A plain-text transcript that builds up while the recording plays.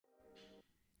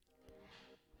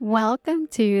Welcome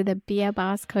to the Be a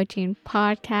Boss Coaching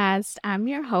Podcast. I'm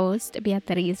your host,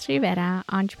 Beatriz Rivera,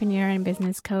 entrepreneur and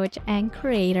business coach and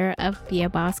creator of Be a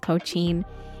Boss Coaching,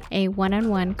 a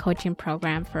one-on-one coaching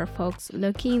program for folks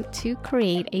looking to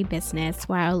create a business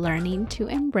while learning to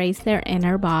embrace their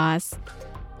inner boss.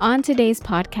 On today's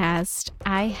podcast,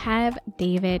 I have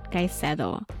David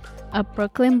Caicedo, a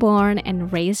Brooklyn-born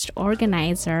and raised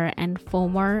organizer and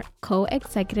former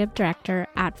co-executive director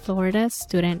at Florida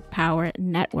Student Power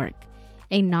Network,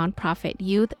 a nonprofit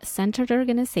youth-centered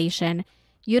organization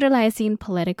utilizing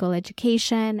political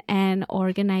education and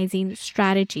organizing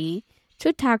strategy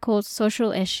to tackle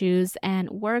social issues and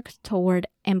work toward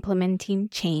implementing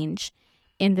change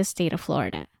in the state of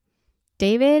Florida.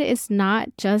 David is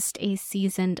not just a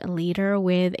seasoned leader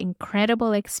with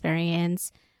incredible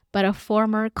experience, but a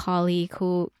former colleague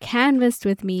who canvassed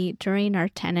with me during our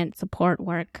tenant support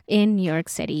work in New York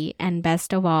City, and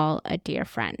best of all, a dear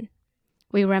friend.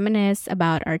 We reminisce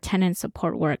about our tenant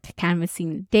support work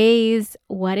canvassing days,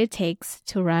 what it takes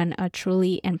to run a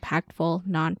truly impactful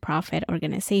nonprofit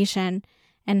organization,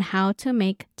 and how to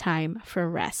make time for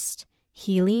rest,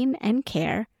 healing, and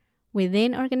care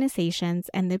within organizations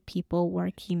and the people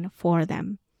working for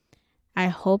them. I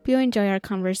hope you enjoy our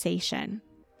conversation.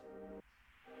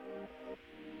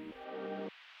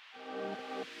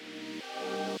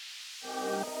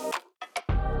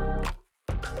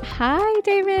 Hi,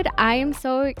 David. I am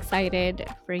so excited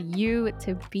for you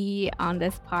to be on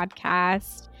this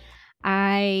podcast.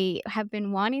 I have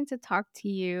been wanting to talk to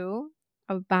you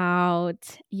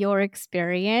about your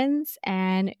experience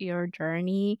and your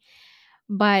journey.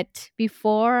 But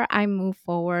before I move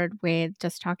forward with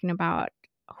just talking about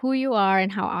who you are and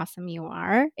how awesome you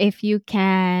are, if you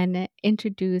can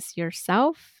introduce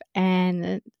yourself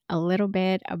and a little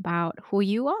bit about who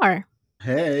you are.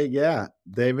 Hey, yeah,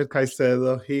 David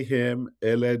Caicedo, he, him,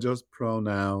 él, ellos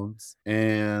pronouns.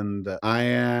 And I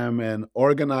am an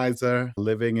organizer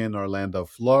living in Orlando,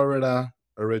 Florida,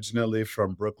 originally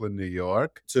from Brooklyn, New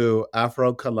York, to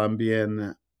Afro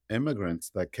Colombian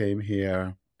immigrants that came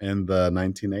here in the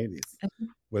 1980s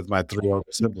with my three older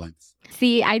siblings.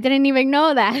 See, I didn't even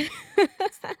know that.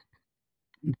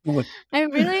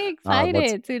 I'm really What's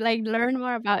excited to learn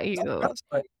more about you.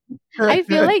 I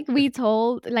feel like you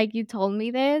told me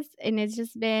this, and it's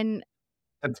just been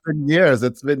It's been years.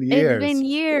 It's been it's been years. It's been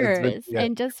years. years.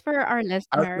 And just for our I was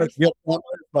listeners,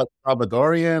 like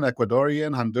Salvadorian,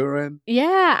 Ecuadorian, Honduran,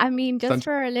 yeah, I mean, just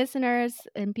Central. for our listeners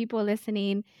and people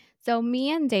listening. So me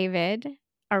and David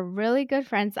are really good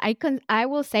friends. I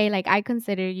will say I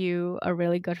consider you a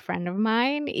really good friend of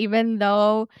mine, even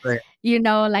though,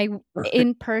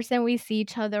 in person we see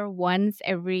each other once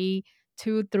every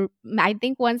 2 through I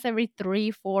think once every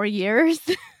 3, 4 years.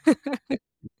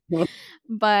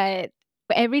 But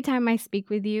every time I speak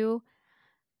with you,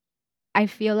 I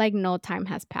feel like no time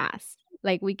has passed.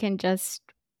 Like we can just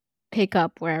pick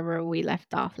up wherever we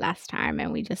left off last time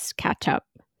and we just catch up.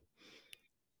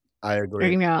 I Or,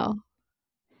 agree.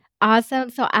 Awesome.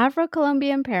 So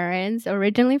Afro-Colombian parents,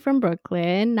 originally from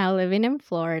Brooklyn, now living in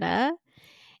Florida.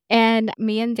 And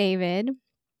me and David,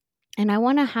 and I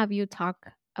want to have you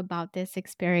talk about this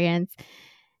experience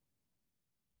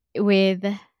with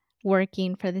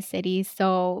working for the city.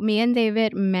 So me and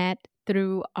David met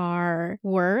through our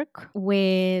work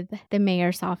with the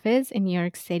mayor's office in New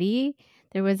York City.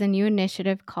 There was a new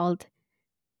initiative called,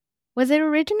 was it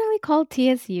originally called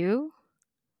TSU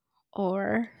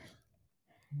or?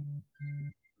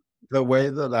 The way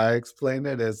that I explain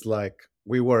it is like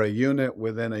we were a unit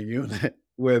within a unit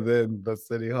within the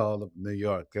City Hall of New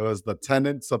York. It was the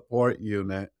tenant support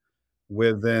unit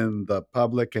within the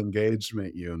public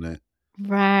engagement unit.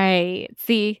 Right.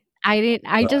 See, I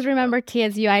So just remember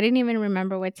TSU. I didn't even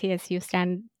remember what TSU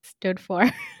stood for.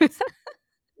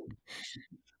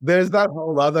 there's that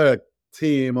whole other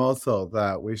team also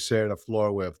that we shared a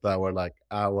floor with that were like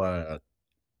our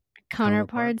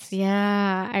Counterparts? counterparts.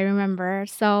 Yeah, I remember.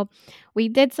 So, we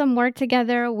did some work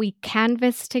together, we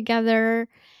canvassed together,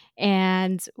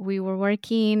 and we were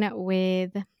working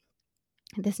with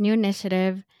this new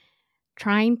initiative,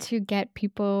 trying to get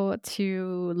people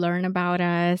to learn about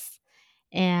us.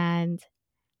 And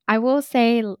I will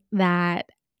say that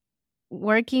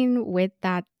working with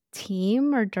that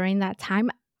team or during that time,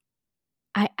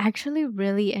 I actually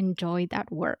really enjoyed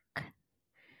that work.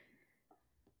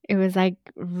 It was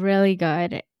really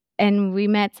good. And we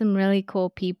met some really cool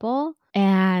people.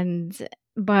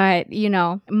 But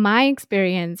my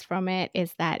experience from it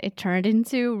is that it turned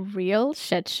into real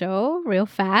shit show real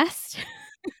fast.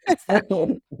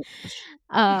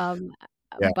 um,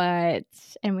 Yeah. but,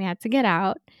 and we had to get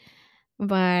out.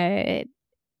 But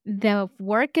the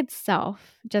work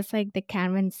itself, just like the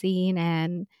canvassing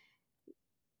and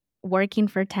working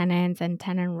for tenants and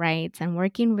tenant rights and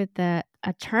working with the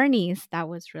attorneys, that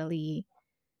was really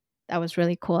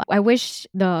cool. I wish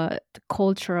the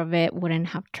culture of it wouldn't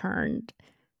have turned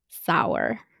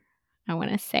sour, I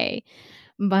want to say.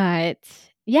 But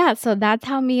yeah, so that's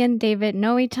how me and David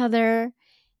know each other.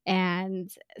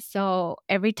 And so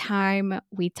every time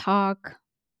we talk,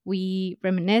 we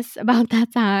reminisce about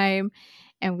that time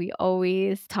and we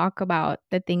always talk about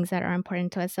the things that are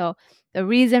important to us. So the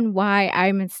reason why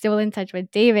I'm still in touch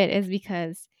with David is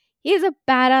because he's a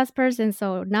badass person.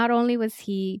 So not only was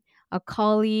he a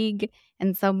colleague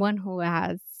and someone who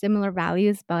has similar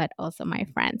values, but also my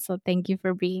friend. So thank you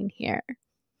for being here.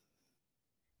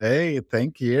 Hey,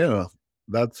 thank you.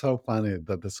 That's so funny,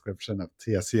 the description of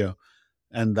TSU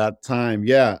and that time.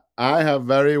 Yeah, I have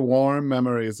very warm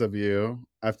memories of you.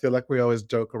 I feel like we always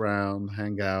joke around,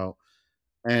 hang out,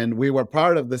 and we were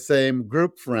part of the same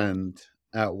group friend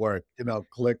at work,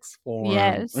 cliques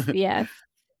form. Yes, yes.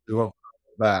 We were part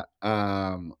of that.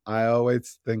 I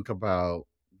always think about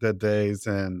the days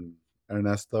in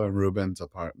Ernesto and Ruben's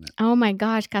apartment. Oh my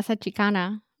gosh, Casa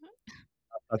Chicana.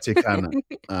 La Chicana.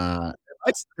 Uh,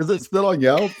 is it still on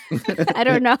Yelp? I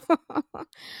don't know.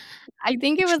 I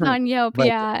think it was on Yelp, But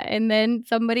yeah, and then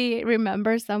somebody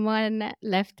remember someone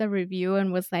left a review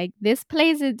and was like, "This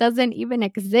place, it doesn't even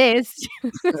exist."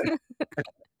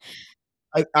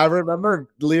 I remember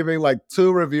leaving like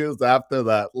 2 reviews after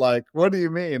that, like, "What do you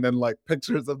mean?" And, like,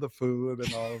 pictures of the food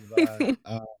and all of that.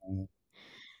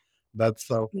 That's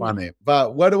so Yeah. funny.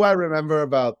 But what do I remember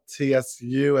about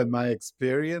TSU and my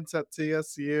experience at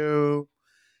TSU?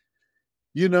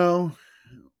 You know,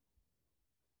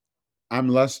 I'm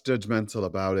less judgmental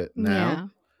about it now, Yeah.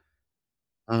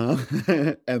 uh,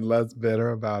 and less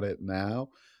bitter about it now,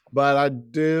 but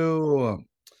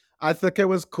I think it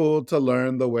was cool to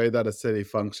learn the way that a city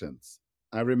functions.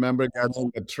 I remember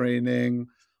getting a training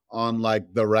on,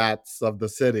 like, the rats of the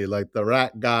city, like, the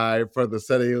rat guy for the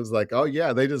city was like, "Oh,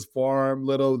 yeah, they just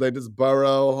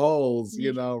burrow holes,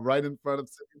 right in front of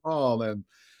City Hall," and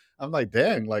I'm like,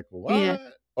 "Dang, like, Yeah. what?"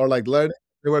 Or, like, learning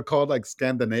they were called, like,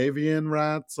 Scandinavian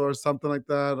rats or something like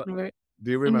that. Right.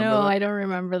 Do you remember No, that? I don't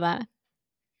remember that.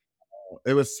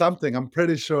 It was something I'm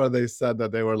pretty sure they said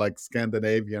that they were, like,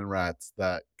 Scandinavian rats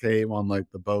that came on,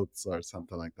 like, the boats or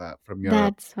something like that from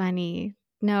Europe. That's funny.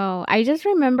 No, I just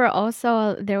remember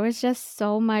also there was just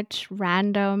so much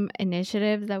random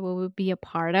initiatives that we would be a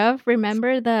part of.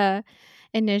 Remember the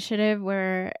initiative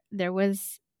where there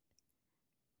was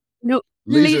no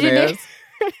Legionnaire? Legionnaires.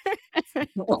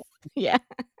 Yeah.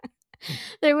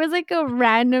 There was, like, a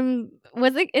random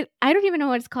was it I don't even know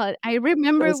what it's called. I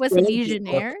remember it was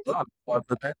Legionnaires.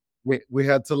 We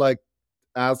had to, like,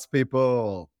 ask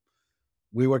people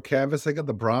we were canvassing in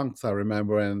the Bronx, I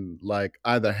remember, and, like,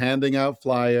 either handing out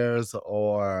flyers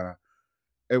or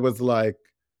it was like,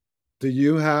 "Do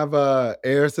you have a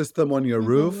air system on your Mhm.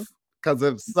 roof? Because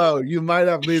if so, you might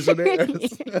have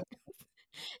Legionnaires." Yeah.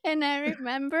 And I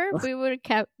remember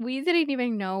we didn't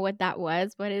even know what that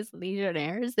was. What is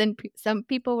Legionnaires? And some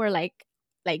people were like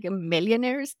a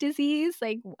millionaire's disease,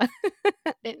 like what?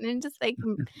 And just like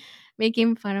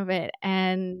making fun of it,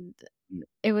 and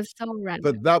it was so random.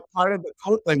 But that part of the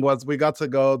cool thing was we got to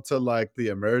go to, like, the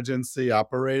emergency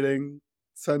operating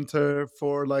center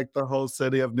for, like, the whole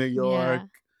city of New York. Yeah.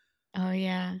 Oh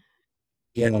yeah.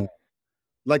 Yeah.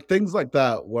 Like, things like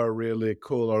that were really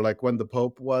cool, or, like, when the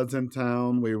Pope was in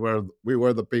town, we were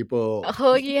the people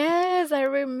Oh yes, I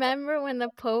remember when the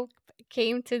Pope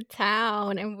came to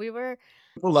town, and we were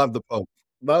who loved the Pope.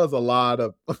 That was a lot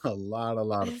of a lot of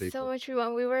it's so people. much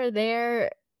fun. We were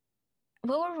there.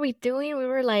 What were we doing? We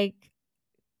were like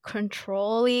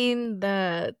controlling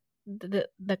the the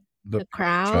The the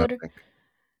crowd. traffic.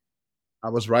 I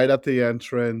was right at the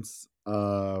entrance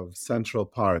of Central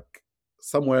Park,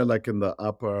 somewhere, like, in the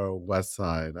Upper West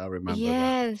Side, I remember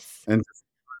that. Yes. And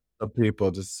the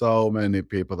people, just so many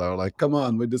people that were like, "Come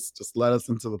on, we just let us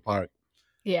into the park."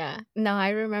 Yeah. No, I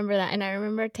remember that, and I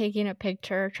remember taking a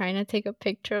picture, trying to take a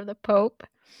picture of the Pope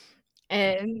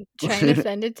and trying to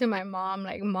send it to my mom,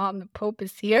 like, "Mom, the Pope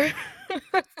is here."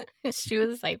 She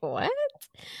was like, "What?"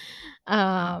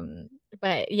 Um,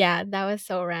 but yeah, that was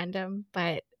so random,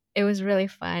 but it was really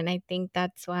fun. I think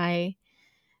that's why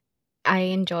I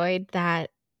enjoyed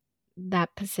that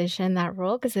position, that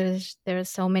role, because there was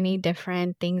so many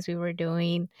different things we were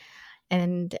doing,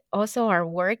 and also our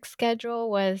work schedule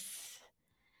was,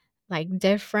 like,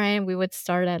 different. We would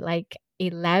start at, like,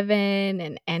 11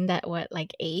 and end at what,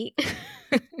 like, 8?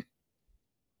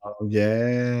 Oh,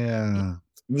 yeah.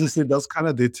 You see, those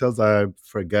kinda details I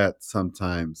forget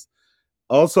sometimes.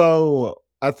 Also,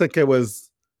 I think it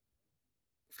was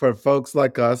for folks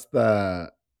like us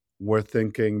that were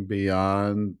thinking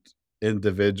beyond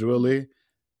individually,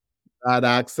 had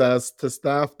access to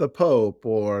staff the Pope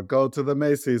or go to the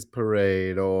Macy's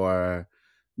parade or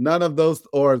none of those,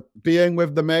 or being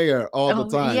with the mayor all the Oh,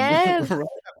 time. yes. Right?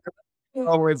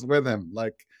 Always with him.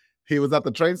 Like he was at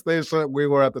the train station, we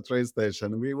were at the train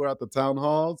station. We were at the town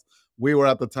halls, we were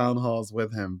at the town halls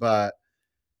with him. But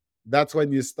that's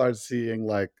when you start seeing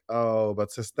like, oh, but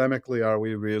systemically, are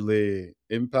we really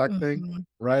impacting? Mhm.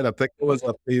 Right? I think it was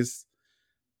a piece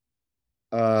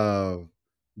of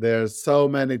there's so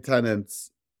many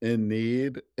tenants in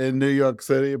need in New York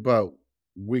City, but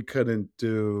we couldn't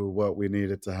do what we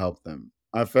needed to help them.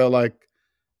 I feel like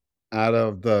out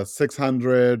of the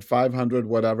 600, 500,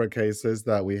 whatever cases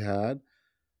that we had,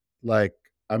 like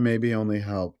I maybe only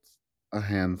helped a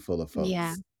handful of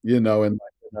Yeah, folks, in, like,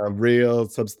 in a real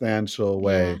substantial yeah,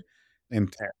 way, in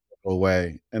tangible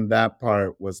way. And that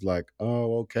part was like,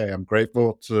 oh, okay. I'm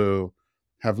grateful to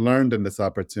have learned in this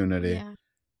opportunity yeah,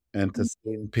 and to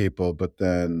see people, but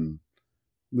then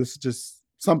this is just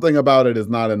something about it is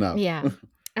not enough. yeah.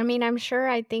 I mean, I'm sure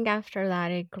I think after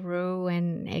that it grew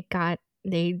and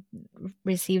they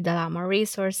received a lot more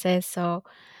resources. So,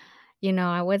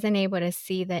 I wasn't able to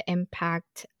see the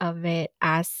impact of it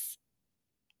as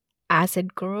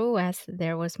it grew, as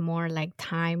there was more like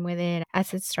time with it,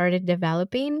 as it started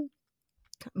developing.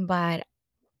 But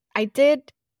I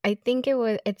did, I think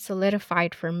it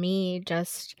solidified for me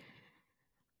just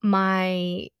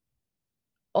my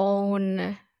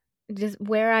own, just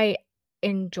where I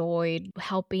enjoyed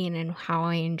helping and how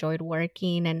I enjoyed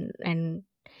working and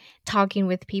talking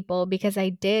with people, because I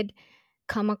did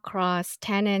come across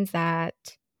tenants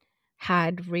that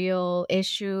had real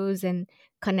issues, and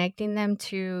connecting them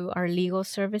to our legal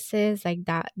services like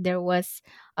that. There was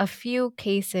a few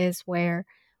cases where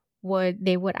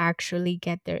they would actually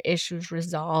get their issues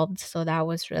resolved. So that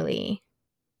was really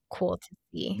cool to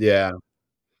see. Yeah,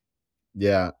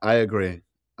 yeah, I agree.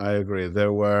 I agree.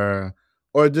 There were,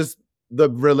 or just the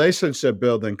relationship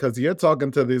building, because you're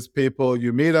talking to these people,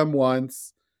 you meet them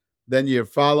once, then you're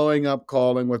following up,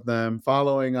 calling with them,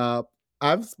 following up.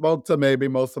 I've spoke to maybe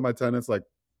most of my tenants like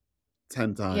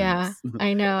 10 Yeah, times,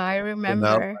 I know. I you know?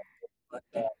 remember.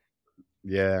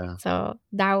 Yeah. So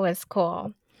that was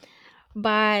cool.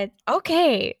 But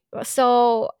okay,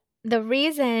 so the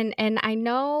reason, and I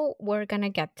know we're going to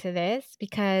get to this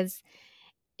because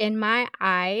in my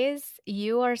eyes,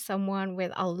 you are someone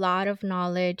with a lot of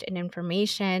knowledge and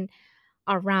information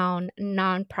around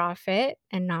nonprofit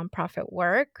and nonprofit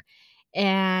work.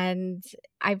 And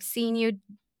I've seen you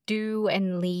do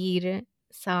and lead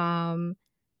some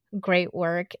great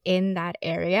work in that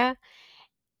area.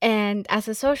 And as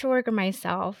a social worker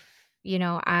myself,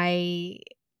 I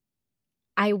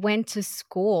went to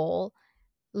school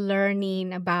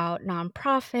learning about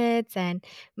nonprofits, and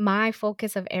my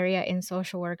focus of area in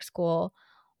social work school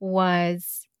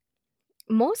was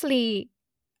mostly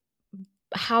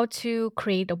how to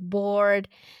create a board,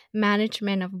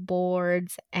 management of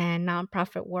boards and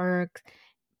nonprofit work,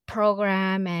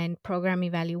 program and program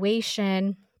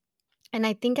evaluation. And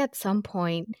I think at some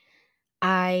point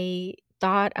I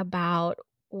thought about,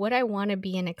 would I want to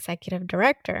be an executive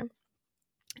director?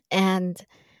 And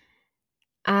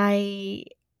I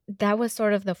that was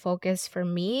sort of the focus for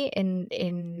me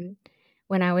in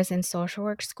when I was in social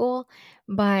work school.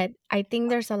 But I think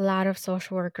there's a lot of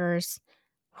social workers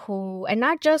who, and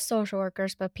not just social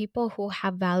workers, but people who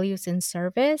have values in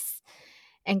service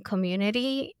and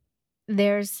community.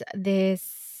 There's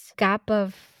this gap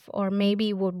of, or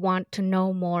maybe would want to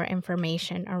know more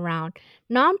information around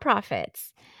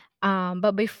nonprofits.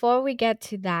 But before we get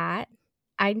to that,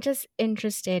 I'm just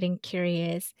interested and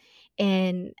curious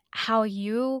in how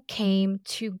you came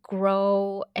to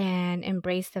grow and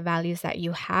embrace the values that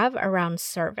you have around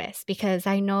service, because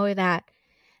I know that,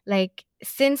 like,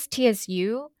 since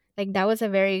TSU, like, that was a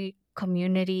very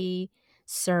community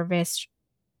service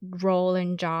role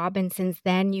and job, and since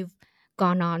then you've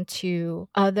gone on to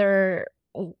other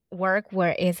work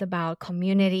where it's about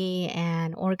community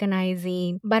and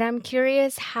organizing. But I'm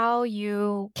curious how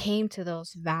you came to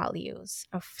those values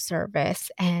of service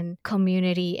and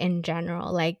community in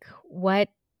general. Like, what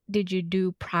did you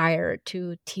do prior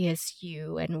to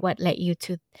TSU and what led you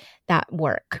to that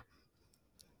work?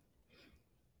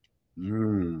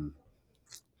 Mm.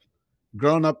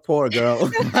 Grown up poor, girl.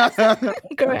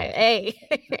 Great.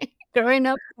 Hey, growing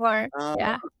up poor. Uh,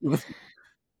 Yeah.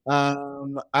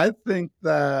 I think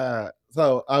that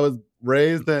so I was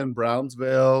raised in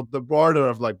Brownsville, the border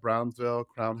of like Brownsville,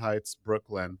 Crown Heights,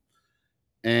 Brooklyn.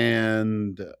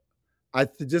 And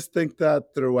just think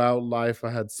that throughout life,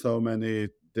 I had so many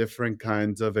different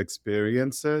kinds of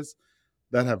experiences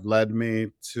that have led me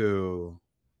to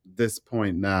this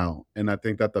point now. And I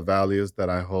think that the values that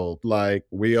I hold, like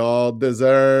we all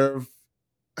deserve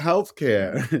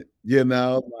healthcare,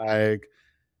 like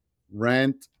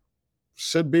rent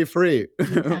should be free,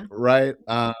 Yeah. right?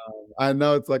 I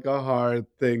know it's like a hard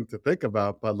thing to think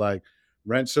about, but like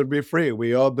rent should be free.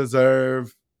 We all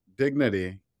deserve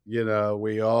dignity.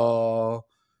 We all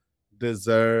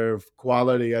deserve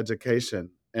quality education.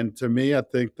 And to me, I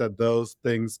think that those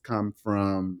things come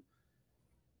from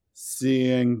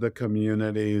seeing the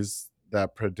communities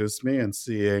that produce me and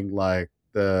seeing like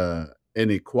the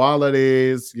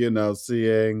inequalities,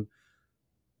 seeing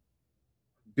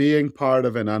being part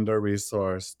of an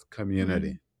under-resourced Mm.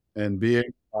 community and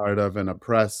being part of an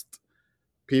oppressed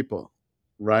people,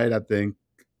 right? I think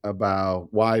about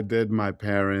why did my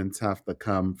parents have to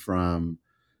come from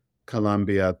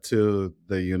Colombia to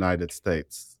the United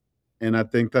States? And I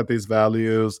think that these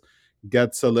values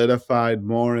get solidified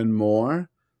more and more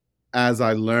as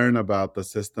I learn about the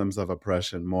systems of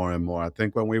oppression more and more. I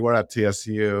think when we were at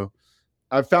TSU,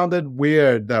 I found it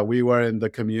weird that we were in the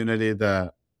community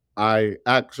that I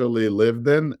actually lived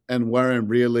in and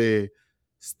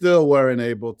still weren't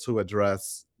able to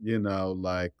address,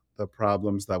 like the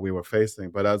problems that we were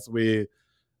facing. But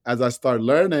as I start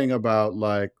learning about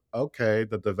like, okay,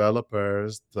 the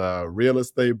developers, the real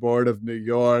estate board of New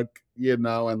York,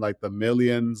 and like the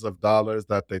millions of dollars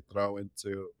that they throw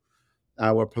into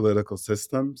our political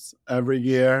systems every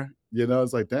year,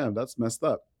 it's like, damn, that's messed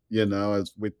up.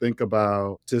 As we think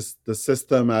about just the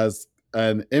system as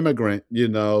an immigrant,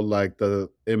 like the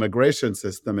immigration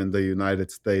system in the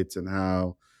United States and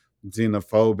how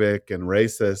xenophobic and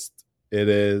racist it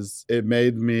is, it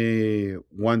made me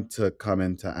want to come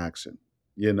into action.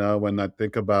 When I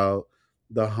think about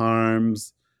the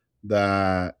harms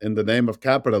that in the name of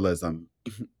capitalism,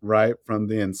 right? From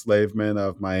the enslavement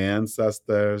of my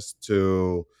ancestors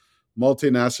to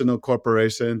multinational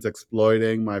corporations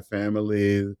exploiting my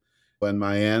family and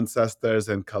my ancestors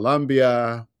in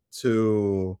Colombia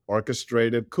to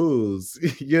orchestrated coups.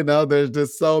 There's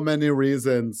just so many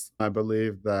reasons I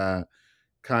believe that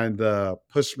kind of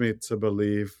pushed me to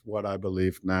believe what I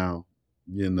believe now,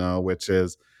 which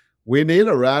is we need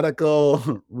a radical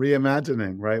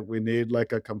reimagining, right? We need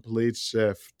like a complete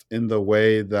shift in the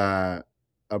way that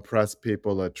oppressed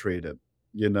people are treated,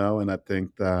 and I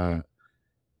think that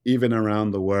even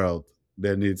around the world,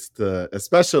 there needs to,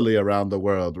 especially around the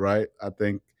world, right? I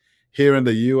think here in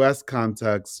the US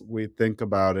context, we think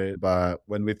about it, but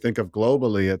when we think of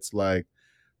globally, it's like,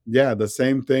 yeah, the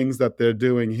same things that they're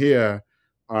doing here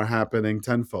are happening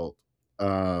tenfold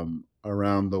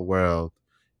around the world.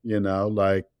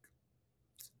 Like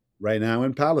right now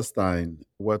in Palestine,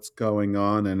 what's going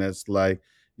on. And it's like,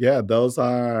 yeah,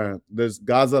 there's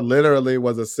Gaza literally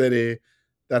was a city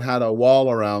that had a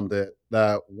wall around it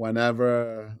that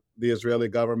whenever the Israeli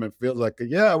government feels like,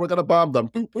 yeah, we're going to bomb them,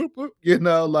 boop, boop,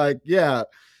 boop, like, yeah,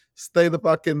 stay the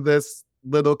fuck in this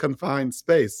little confined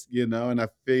space, and I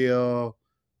feel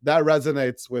that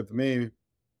resonates with me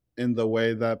in the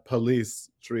way that police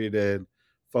treated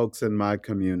folks in my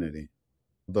community,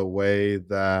 the way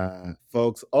that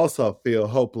folks also feel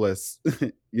hopeless,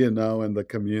 in the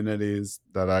communities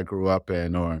that I grew up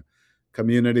in or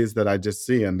communities that I just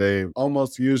see. And they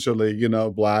almost usually,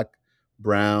 black,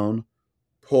 brown,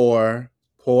 poor,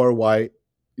 poor white,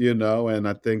 and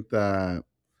I think that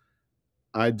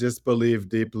I just believe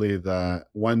deeply that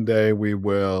one day we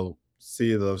will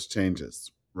see those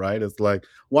changes, right? It's like,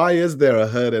 why is there a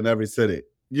hood in every city?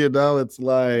 It's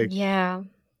like, Yeah.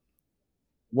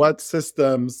 what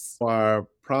systems are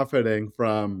profiting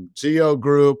from Geo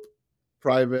Group,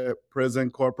 private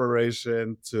prison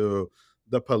corporation, to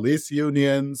the police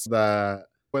unions that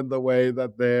in the way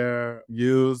that they're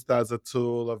used as a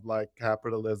tool of like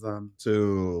capitalism,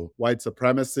 to white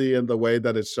supremacy in the way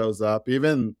that it shows up,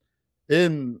 even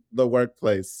in the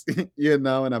workplace, and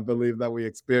I believe that we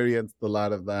experienced a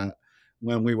lot of that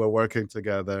when we were working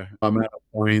together. I'm at a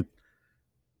point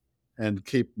and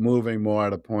keep moving more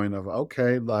at a point of,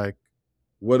 okay, like,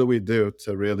 what do we do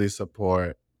to really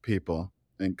support people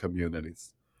in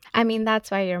communities? I mean,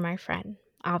 that's why you're my friend,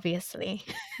 obviously.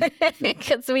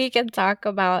 Because we can talk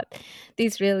about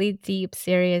these really deep,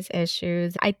 serious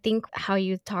issues. I think how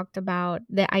you talked about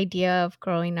the idea of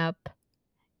growing up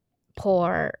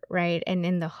poor, right? And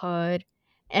in the hood.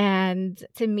 And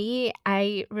to me,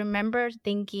 I remember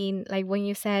thinking, like, when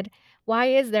you said, why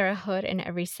is there a hood in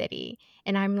every city?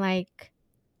 And I'm like,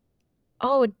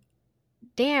 oh,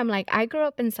 damn, like I grew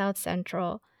up in South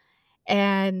Central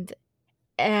and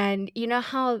you know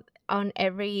how on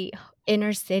every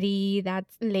inner city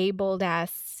that's labeled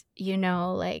as,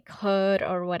 like hood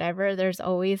or whatever, there's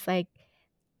always like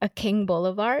a King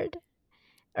Boulevard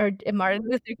or Martin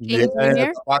Luther Yeah, King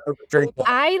Jr. it's part of the drink.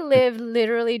 I live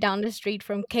literally down the street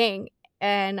from King,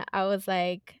 and I was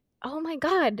like, "Oh my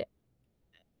god."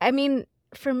 I mean,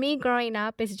 for me growing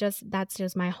up, it's just that's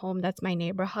just my home, that's my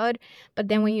neighborhood, but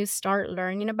then when you start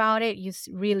learning about it,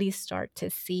 really start to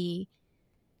see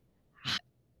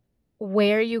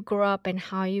where you grew up and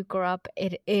how you grew up.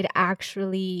 It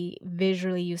actually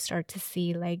visually you start to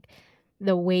see like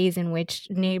the ways in which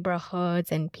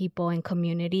neighborhoods and people and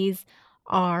communities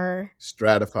are.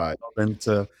 Stratified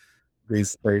into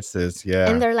these spaces. And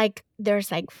Yeah. they're like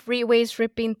there's like freeways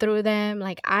ripping through them.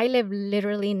 Like I live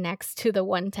literally next to the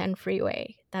 110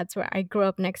 freeway. That's where I grew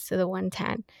up, next to the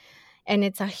 110. And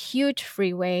it's a huge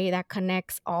freeway that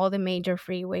connects all the major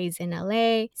freeways in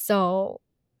LA. So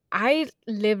I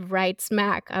live right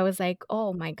smack. I was like,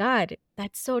 "Oh my god,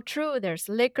 that's so true. There's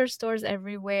liquor stores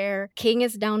everywhere. King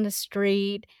is down the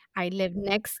street. I live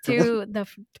next to the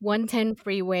 110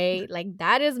 freeway. Like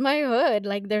that is my hood.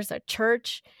 Like there's a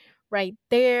church right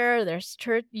there. There's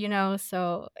church,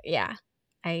 so yeah.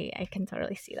 I can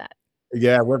totally see that.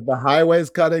 Yeah, with the highways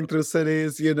cutting through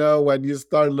cities, when you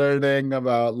start learning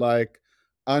about like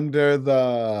under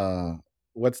the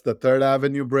what's the Third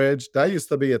Avenue Bridge? That used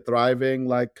to be a thriving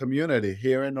like community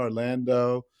here in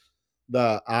Orlando.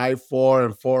 The I-4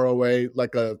 and 408,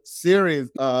 like a series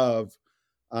of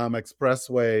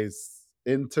expressways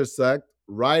intersect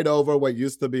right over what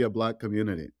used to be a black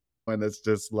community. And it's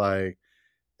just like,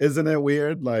 isn't it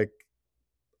weird? Like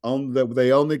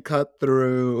they only cut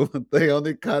through they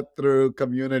only cut through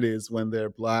communities when they're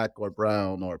black or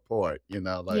brown or poor,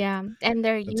 like Yeah, and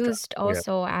they're it's kind used of weird.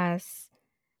 also as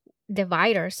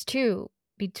dividers too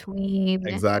between,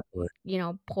 Exactly.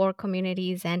 poor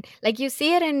communities. And like you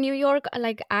see it in New York.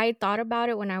 Like I thought about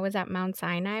it when I was at Mount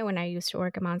Sinai, when I used to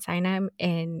work at Mount Sinai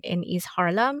in East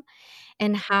Harlem,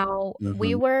 and how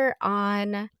we Mhm. were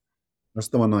on. That's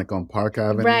the one like on Park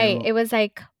Right, Avenue. it was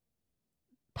like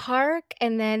Park,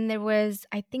 and then there was,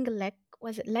 I think,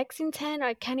 was it Lexington?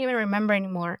 I can't even remember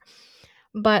anymore.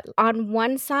 But on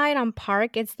one side, on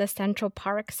Park, it's the Central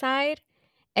Park side,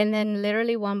 and then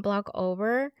literally one block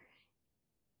over,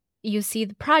 you see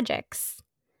the projects.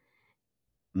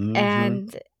 Mhm.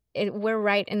 And we're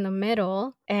right in the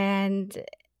middle, and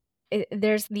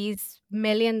there's these $1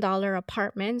 million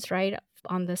apartments right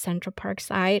on the Central Park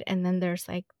side, and then there's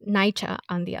like NYCHA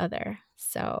on the other.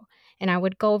 So, and I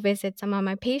would go visit some of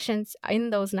my patients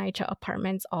in those NYCHA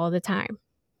apartments all the time.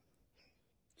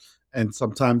 And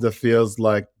sometimes it feels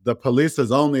like the police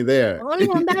is only there, Only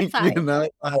on that side.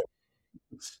 like,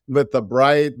 with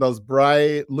those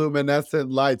bright luminescent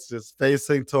lights just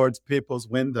facing towards people's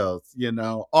windows,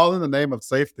 all in the name of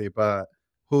safety, but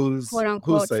Quote whose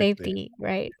unquote safety? safety,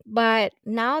 right? But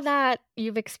now that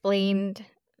you've explained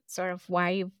sort of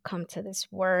why you've come to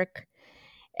this work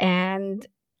and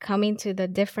coming to the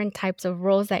different types of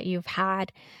roles that you've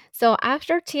had. So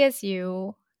after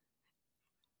TSU,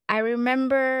 I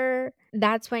remember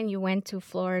that's when you went to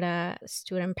Florida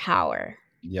Student Power.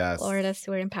 Florida Yes.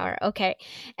 Student Power. Okay.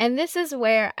 And this is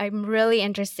where I'm really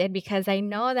interested because I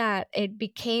know that it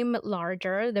became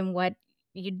larger than what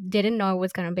you didn't know it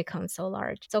was going to become so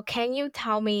large. So, can you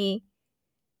tell me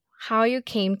how you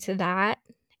came to that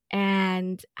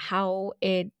and how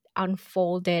it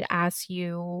unfolded as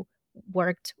you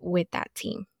worked with that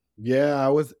team? Yeah, I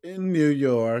was in New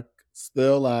York,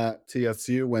 still at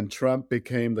TSU, when Trump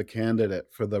became the candidate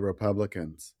for the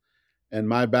Republicans. And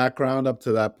my background up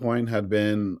to that point had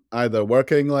been either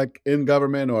working like in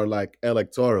government or like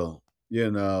electoral,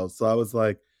 So I was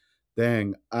like,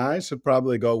 dang, I should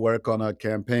probably go work on a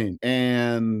campaign.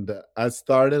 And I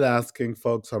started asking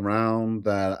folks around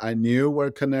that I knew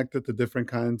were connected to different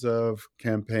kinds of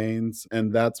campaigns.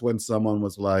 And that's when someone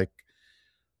was like,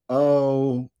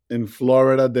 oh, in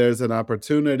Florida, there's an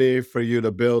opportunity for you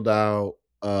to build out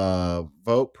a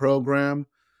vote program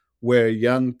where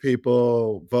young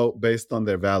people vote based on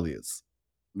their values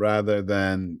rather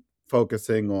than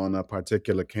focusing on a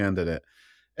particular candidate.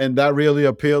 And that really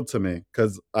appealed to me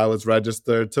because I was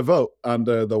registered to vote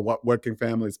under the Working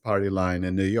Families Party line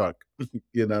in New York,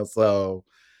 so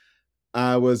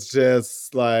I was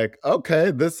just like,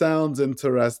 okay, this sounds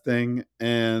interesting.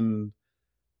 And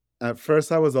at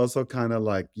first, I was also kind of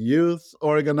like youth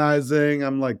organizing.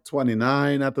 I'm like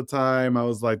 29 at the time. I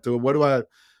was like, dude, what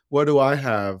do I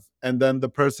have? And then the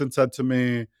person said to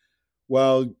me,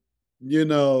 well,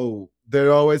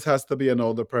 there always has to be an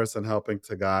older person helping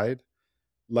to guide,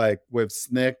 like with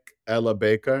SNCC, Ella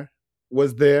Baker.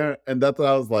 was there, and that's what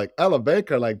I was like, Ella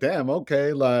Baker, like, damn,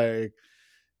 okay, like,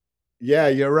 yeah,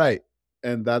 you're right.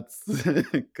 And that's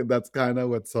kind of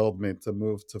what sold me to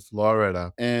move to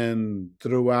Florida. And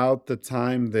throughout the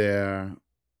time there,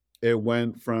 it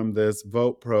went from this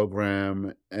vote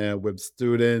program with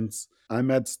students. I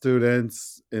met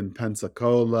students in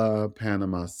Pensacola,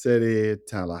 Panama City,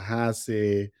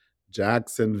 Tallahassee,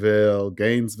 Jacksonville,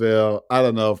 Gainesville. I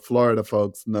don't know if Florida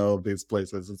folks know these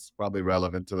places. It's probably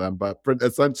relevant to them. But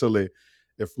essentially,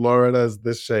 if Florida is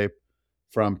this shape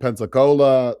from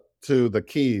Pensacola to the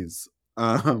Keys,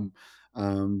 um,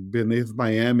 beneath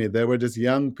Miami, there were just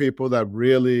young people that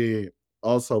really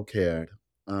also cared,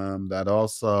 that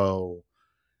also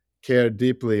cared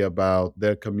deeply about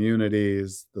their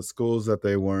communities, the schools that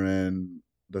they were in,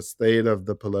 the state of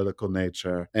the political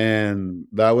nature. And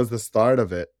that was the start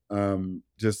of it.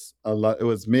 Just a lot. It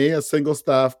was me, a single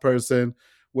staff person,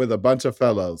 with a bunch of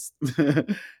fellows,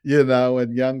 and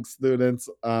young students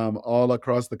all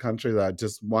across the country that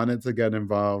just wanted to get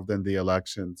involved in the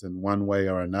elections in one way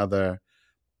or another,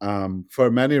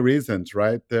 for many reasons,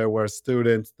 right? There were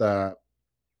students that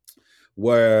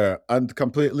were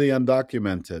completely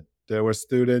undocumented. There were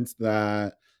students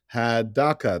that had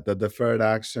DACA, the Deferred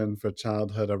Action for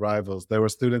Childhood Arrivals. There were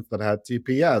students that had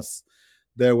TPS.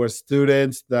 There were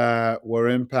students that were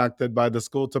impacted by the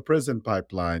school to prison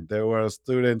pipeline. There were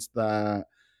students that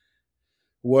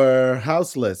were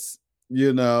houseless.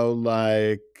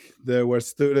 Like, there were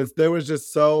students, there was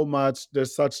just so much,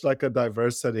 there's such like a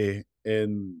diversity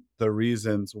in the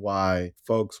reasons why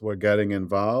folks were getting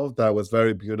involved that was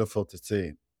very beautiful to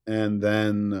see. And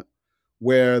then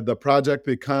where the project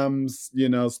becomes,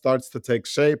 starts to take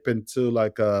shape into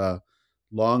like a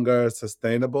longer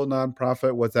sustainable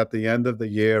nonprofit was at the end of the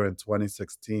year in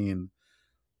 2016.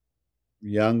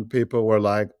 Young people were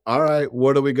like, all right,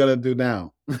 what are we going to do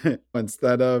now?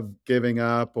 Instead of giving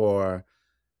up or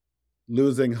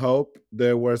losing hope,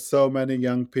 there were so many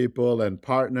young people and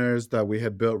partners that we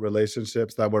had built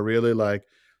relationships that were really like,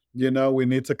 we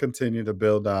need to continue to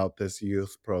build out this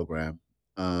youth program,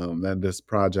 and this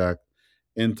project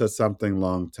into something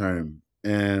long term.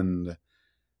 And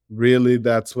really,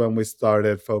 that's when we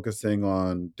started focusing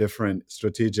on different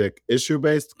strategic issue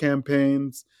based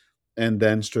campaigns and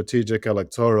then strategic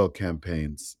electoral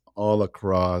campaigns all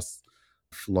across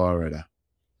Florida.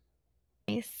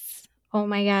 Nice. Oh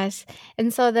my gosh.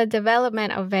 And so the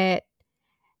development of it,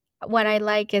 what I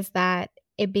like is that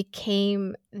it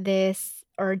became this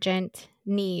urgent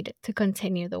need to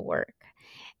continue the work.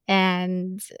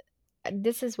 And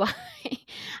this is why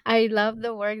I love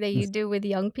the work that you do with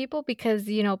young people because,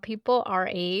 people our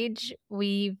age,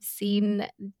 we've seen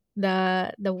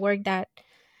the work that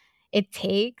it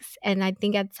takes. And I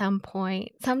think at some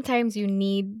point, sometimes you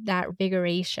need that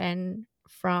revigoration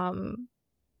from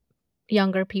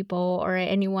younger people or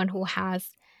anyone who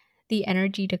has the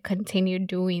energy to continue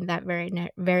doing that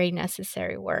very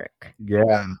necessary work.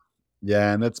 Yeah.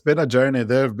 Yeah, and it's been a journey.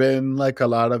 There have been like a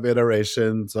lot of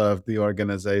iterations of the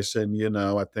organization.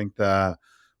 I think that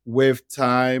with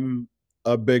time,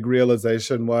 a big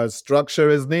realization was structure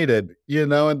is needed. In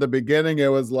the beginning,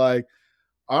 it was like,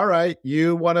 all right,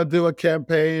 you want to do a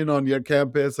campaign on your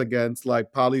campus against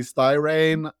like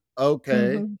polystyrene?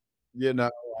 Okay. Mhm. You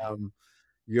know, um,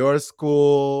 your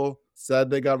school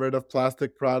said they got rid of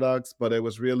plastic products, but it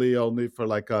was really only for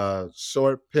like a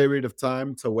short period of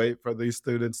time to wait for these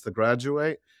students to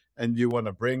graduate. And you want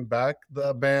to bring back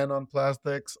the ban on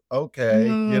plastics? Okay.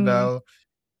 Mm.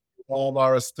 All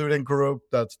are a student group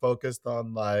that's focused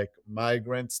on like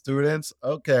migrant students.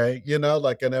 Okay.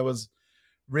 Like, and it was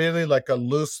really like a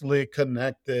loosely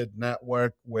connected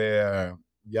network where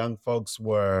young folks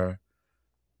were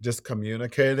just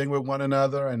communicating with one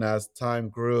another. And as time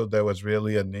grew, there was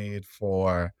really a need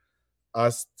for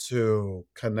us to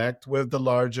connect with the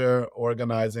larger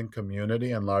organizing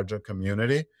community and larger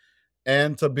community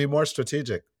and to be more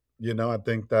strategic. I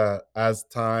think that as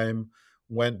time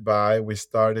went by, we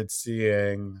started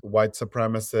seeing white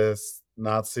supremacists,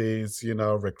 Nazis,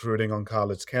 recruiting on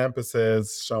college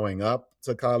campuses, showing up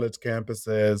to college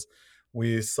campuses.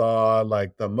 We saw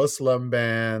like the Muslim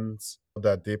bans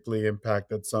that deeply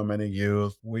impacted so many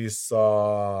youth. We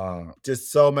saw just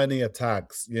so many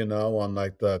attacks, on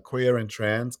like the queer and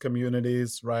trans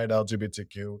communities, right?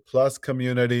 LGBTQ plus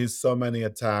communities, so many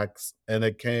attacks. And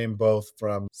it came both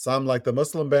from some like the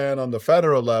Muslim ban on the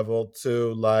federal level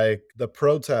to like the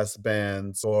protest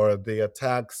bans or the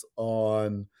attacks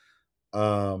on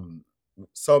um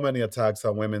so many attacks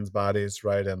on women's bodies,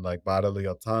 right? And like bodily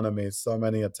autonomy, so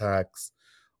many attacks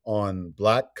on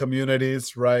Black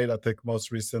communities, right? I think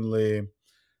most recently,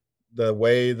 the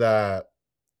way that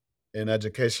in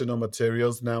educational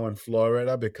materials now in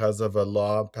Florida because of a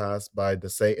law passed by the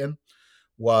Satan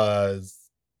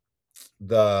was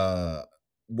the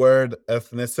word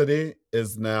ethnicity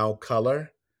is now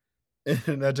color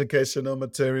in educational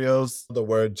materials. The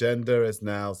word gender is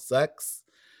now sex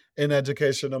in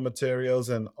educational materials.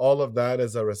 And all of that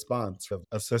is a response of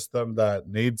a system that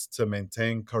needs to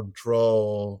maintain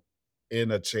control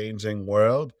in a changing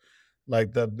world.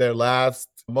 Like their last,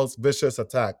 most vicious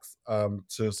attacks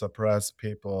to suppress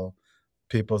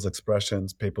people's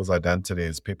expressions, people's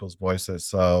identities, people's voices.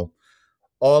 So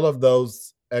all of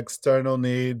those external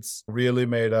needs really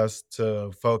made us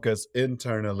to focus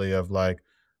internally of like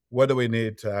what do we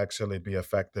need to actually be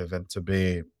effective and to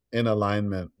be in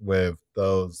alignment with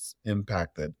those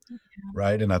impacted,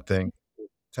 right? And I think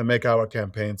to make our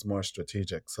campaigns more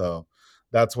strategic. So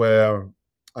that's where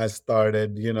I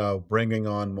started, bringing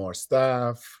on more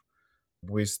staff.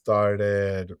 We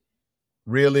started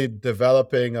really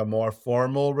developing a more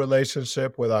formal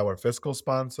relationship with our fiscal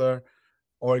sponsor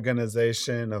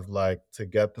organization of like to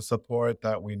get the support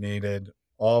that we needed,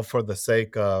 all for the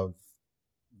sake of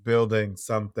building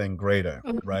something greater,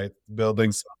 Mhm. right?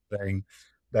 Building something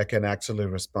that can actually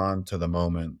respond to the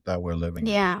moment that we're living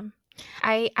in. Yeah.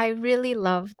 I really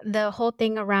love the whole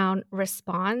thing around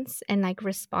response and like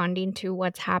responding to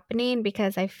what's happening,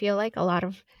 because I feel like a lot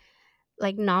of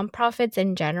like nonprofits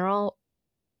in general,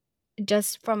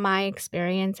 just from my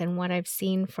experience and what I've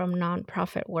seen from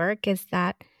nonprofit work, is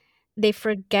that they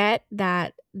forget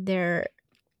that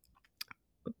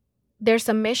there's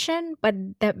a mission, but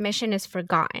that mission is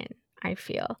forgotten, I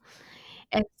feel.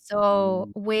 And so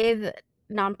Mm, with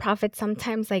nonprofits,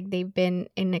 sometimes like they've been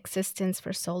in existence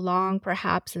for so long,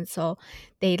 perhaps, and so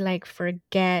they like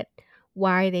forget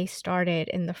why they started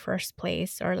in the first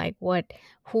place, or like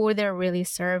who they're really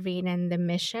serving and the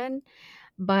mission.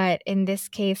 But in this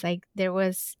case, like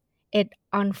it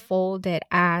unfolded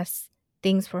as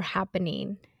things were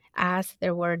happening, as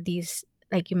there were these,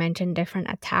 like you mentioned, different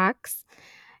attacks,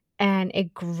 and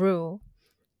it grew.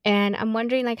 And I'm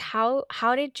wondering, like, how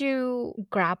did you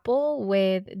grapple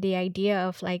with the idea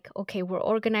of like, okay, we're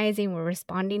organizing, we're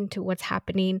responding to what's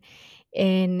happening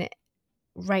in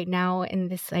right now in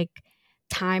this like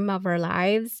time of our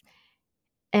lives,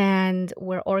 and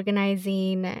we're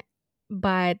organizing,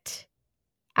 but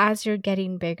as you're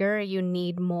getting bigger, you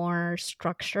need more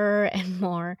structure and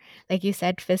more, like you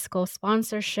said, fiscal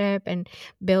sponsorship and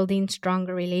building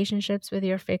stronger relationships with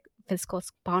your fiscal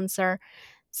sponsor.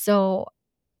 So,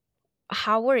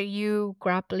 how were you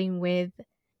grappling with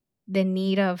the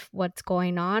need of what's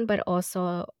going on, but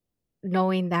also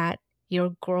knowing that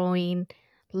you're growing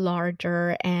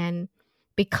larger and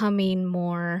becoming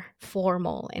more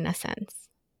formal in a sense?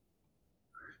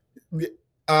 y-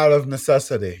 Out of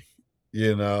necessity,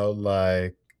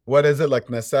 like what is it, like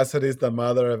necessity is the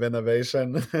mother of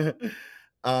innovation.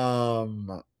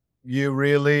 um you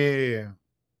really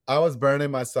I was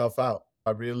burning myself out.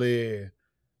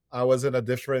 I was in a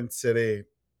different city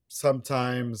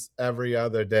sometimes every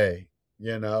other day,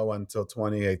 until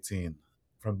 2018.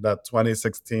 From that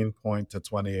 2016 point to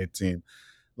 2018.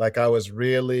 Like I was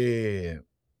really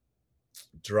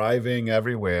driving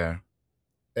everywhere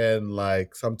and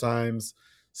like sometimes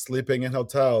sleeping in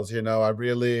hotels,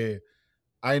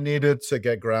 I needed to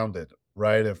get grounded,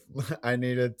 right? If I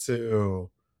needed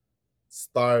to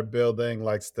start building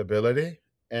like stability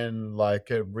and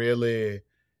like it really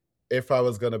if I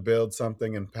was going to build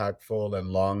something impactful and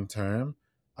long term,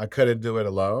 I couldn't do it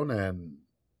alone and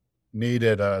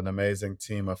needed an amazing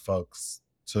team of folks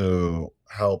to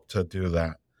help to do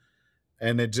that.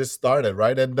 And it just started,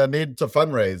 right? And the need to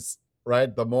fundraise,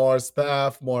 right? The more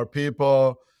staff, more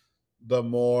people, the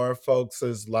more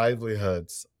folks'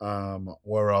 livelihoods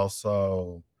were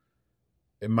also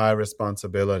in my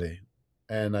responsibility.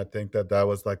 And I think that that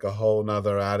was like a whole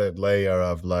nother added layer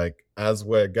of like, as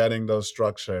we're getting those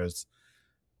structures,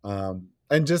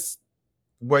 and just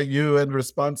what you in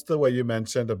response to what you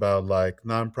mentioned about like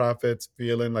nonprofits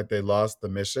feeling like they lost the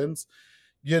missions,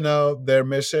 their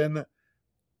mission,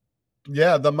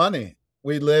 yeah, the money.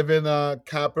 We live in a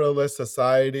capitalist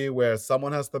society where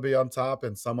someone has to be on top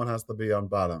and someone has to be on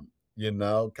bottom.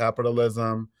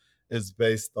 Capitalism is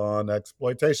based on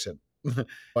exploitation.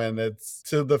 And it's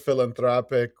to the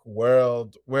philanthropic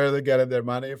world where they're getting their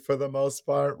money for the most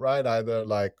part, right? Either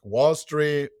like Wall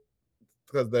Street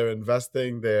because they're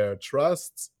investing their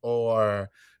trusts or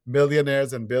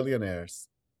millionaires and billionaires,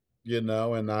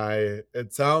 and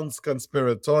it sounds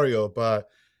conspiratorial, but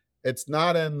it's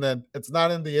not in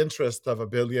the interest of a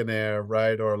billionaire,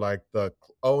 right? Or like the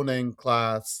owning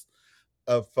class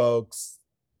of folks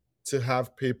to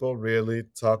have people really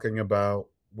talking about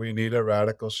we need a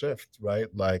radical shift, right?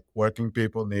 Like working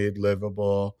people need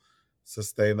livable,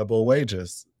 sustainable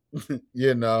wages,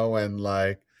 and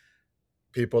like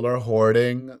people are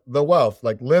hoarding the wealth.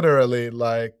 Like literally,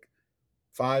 like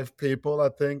five people, I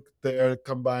think their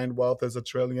combined wealth is $1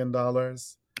 trillion,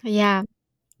 Yeah.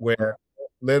 where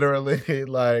literally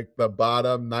like the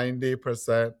bottom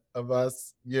 90% of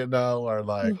us, are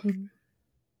like Hmm.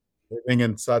 living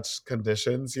in such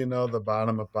conditions, the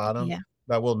bottom of bottom, Yeah.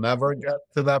 that will never get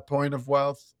to that point of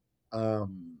wealth.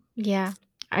 Um, Yeah.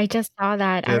 I just saw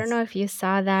that. I don't just know if you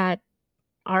saw that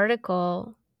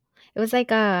article. It was like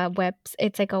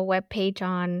it's like a web page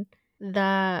on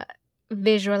the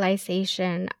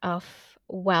visualization of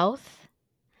wealth,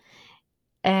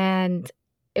 and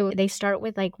they start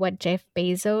with like what Jeff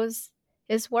Bezos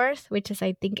is worth, which is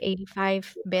I think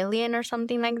 85 billion or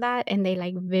something like that, and they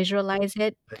like visualize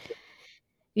it.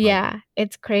 Yeah,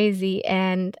 it's crazy.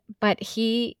 And but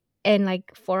he and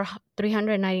like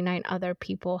 399 other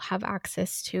people have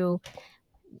access to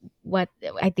what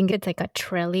I think it's like a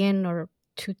trillion or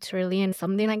 2 trillion,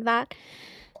 something like that.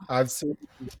 I've seen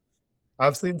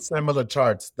I've seen similar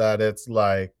charts that it's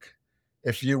like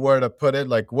if you were to put it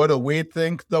like what do we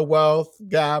think the wealth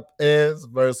gap is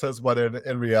versus what it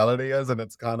in reality is, and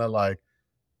it's kind of like,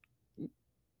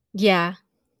 Yeah,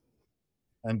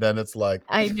 and then it's like,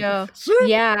 I know. sure,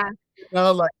 Yeah.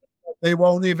 like they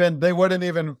wouldn't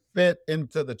even fit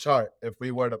into the chart if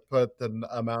we were to put the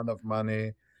amount of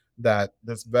money that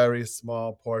this very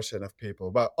small portion of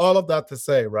people. But all of that to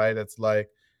say, right? It's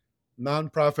like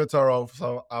nonprofits are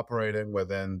also operating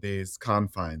within these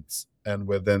confines and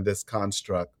within this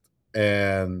construct.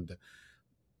 And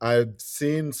I've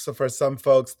seen, so for some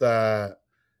folks, that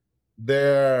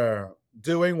they're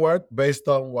doing work based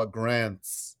on what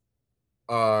grants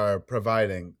are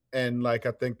providing. And like,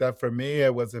 I think that for me,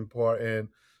 it was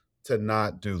important to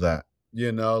not do that.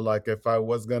 Like if I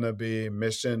was going to be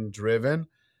mission driven,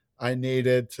 I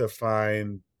needed to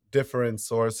find different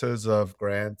sources of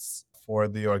grants for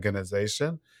the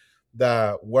organization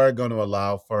that were going to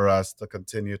allow for us to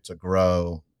continue to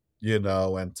grow,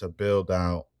 and to build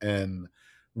out and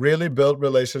really build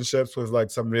relationships with like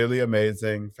some really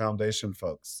amazing foundation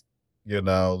folks,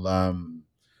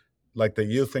 like the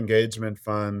Youth Engagement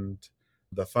Fund,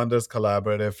 the Funders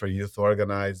Collaborative for Youth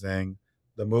Organizing,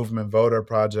 the Movement Voter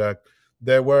Project.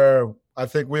 I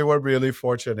think we were really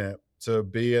fortunate to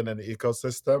be in an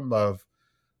ecosystem of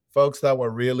folks that were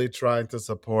really trying to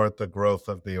support the growth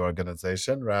of the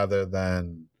organization rather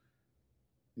than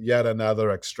yet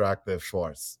another extractive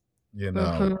force, you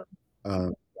know,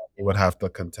 Mhm. we would have to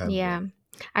contend with. Yeah.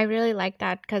 I really like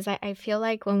that because I feel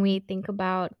like when we think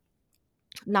about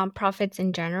nonprofits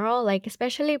in general, like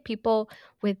especially people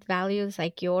with values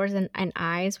like yours and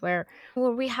I's, where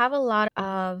we have a lot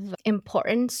of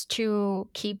importance to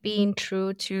keep being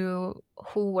true to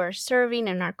who we're serving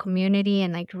in our community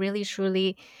and like really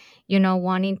truly,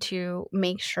 wanting to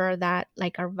make sure that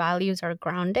like our values are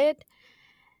grounded.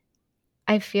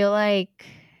 I feel like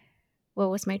what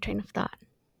was my train of thought?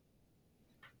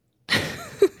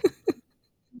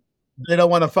 They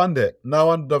don't want to fund it. No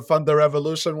one to fund the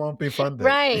revolution won't be funded.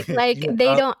 Right, like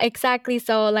they Know? don't exactly.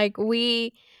 So like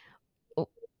we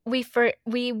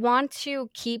want to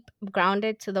keep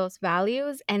grounded to those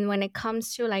values, and when it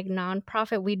comes to like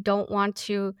nonprofit, we don't want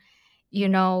to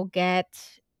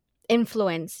get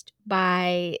influenced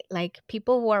by like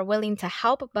people who are willing to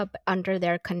help but under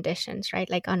their conditions, right?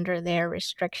 Like under their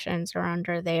restrictions or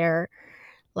under their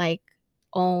like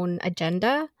own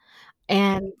agenda.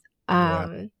 And Yeah.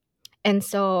 um and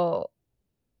so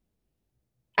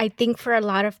I think for a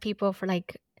lot of people, for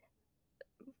like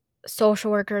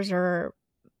social workers or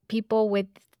people with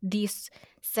these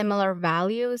similar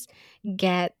values,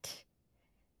 get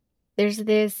there's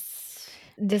this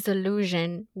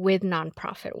disillusion with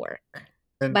nonprofit work.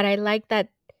 And But I like that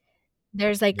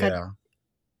there's yeah,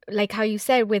 like how you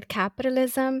said, with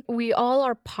capitalism, we all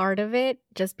are part of it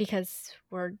just because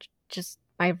we're just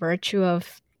by virtue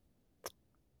of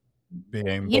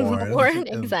being being born born.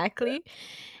 and Exactly.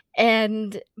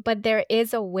 And but there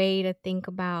is a way to think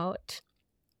about,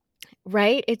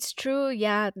 right? It's true,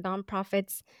 yeah,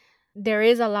 nonprofits, there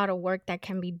is a lot of work that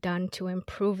can be done to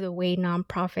improve the way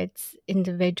nonprofits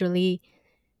individually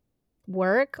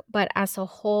work, but as a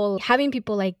whole, having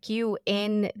people like you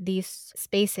in these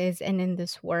spaces and in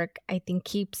this work, I think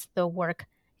keeps the work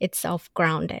itself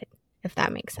grounded, if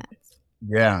that makes sense.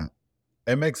 yeah,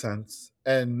 it makes sense.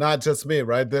 And not just me,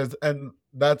 right? And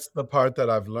that's the part that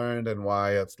I've learned and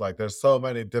why it's like there's so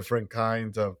many different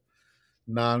kinds of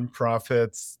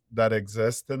nonprofits that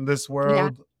exist in this Yeah.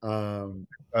 world.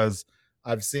 Because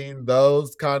I've seen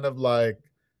those kind of like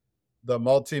the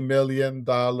multi-million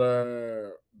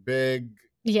dollar big,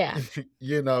 Yeah.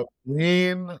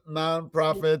 mean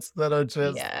nonprofits that are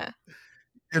just, Yeah.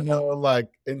 like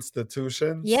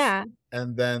institutions, Yeah.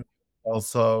 and then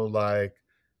also like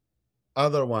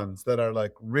other ones that are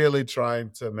like really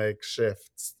trying to make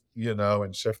shifts,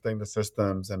 and shifting the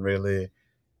systems and really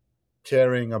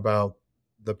caring about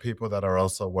the people that are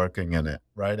also working in it,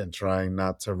 right? And trying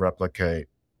not to replicate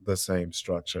the same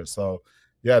structure. So,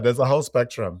 yeah, there's a whole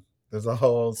spectrum. There's a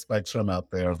whole spectrum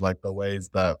out there of like the ways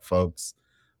that folks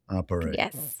operate.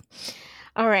 Yes.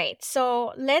 All right.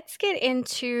 So let's get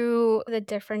into the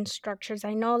different structures.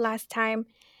 I know last time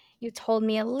you told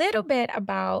me a little bit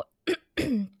about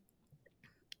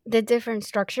the different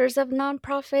structures of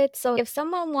nonprofits. So if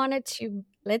someone wanted to,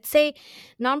 let's say,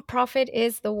 nonprofit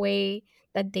is the way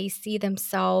that they see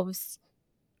themselves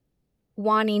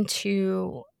wanting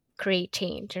to create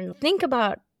change and think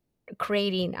about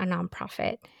creating a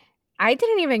nonprofit. I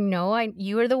didn't even know.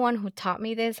 You were the one who taught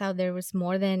me this. How there was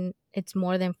more than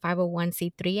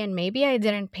 501(c)(3), and maybe I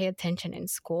didn't pay attention in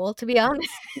school, to be honest.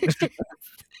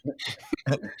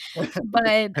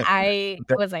 But I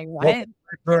That- was like, What what?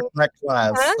 during that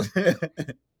class?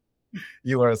 Huh?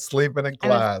 You were sleeping in I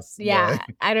was, class. Yeah. yeah.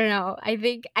 I don't know. I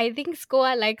think school.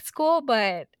 I like school,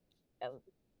 but uh,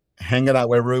 Hanging out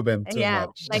with Ruben too yeah,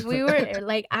 much. like we were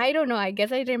like I don't know. I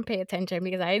guess I didn't pay attention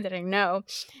because I didn't know,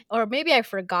 or maybe I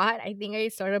forgot. I think I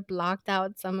sort of blocked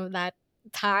out some of that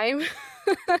time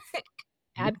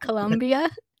at Columbia.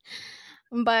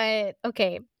 But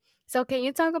okay. So can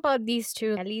you talk about these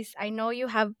two? At least I know you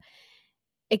have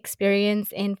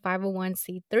experience in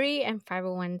 501(c)(3) and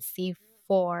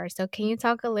 501(c)(4). So can you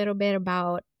talk a little bit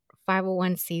about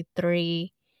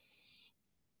 501(c)(3)?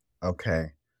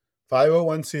 Okay.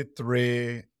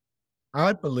 501(c)(3),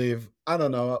 I believe, I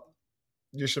don't know,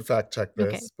 you should fact check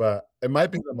Okay. this, but it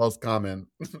might be the most common.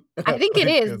 I think it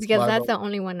Like is it's because that's the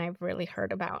only one I've really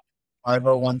heard about.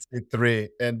 501(c)(3),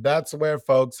 and that's where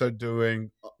folks are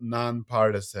doing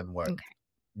nonpartisan work, Okay.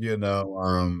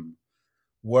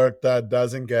 work that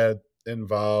doesn't get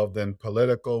involved in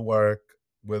political work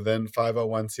within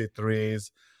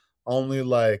 501(c)(3s. Only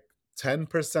like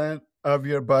 10% of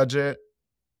your budget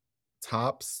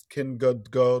tops can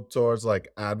go towards like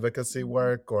advocacy Mhm.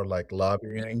 work or like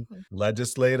lobbying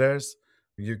legislators.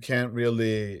 You can't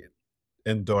really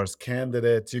endorse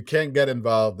candidates. You can't get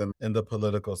involved in the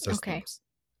political Okay. systems.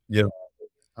 You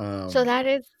So um that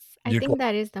is I you can, think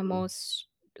that is the most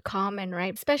common,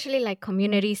 right? Especially like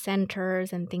community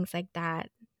centers and things like that.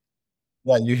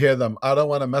 yeah, you hear them, I don't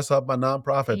want to mess up my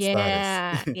nonprofit status.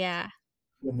 Yeah, yeah.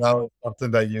 It's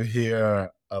something that you hear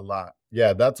a lot.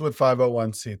 Yeah, that's with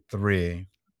 501(c)(3).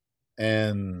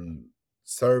 And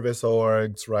service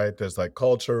orgs, right? There's like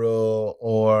cultural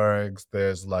orgs,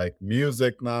 there's like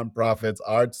music nonprofits,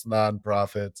 arts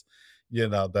nonprofits,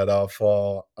 that all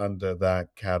fall under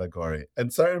that category.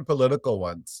 And certain political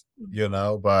ones,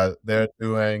 Mm. but they're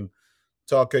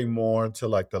talking more to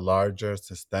like the larger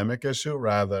systemic issue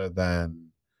rather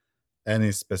than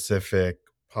any specific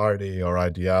party or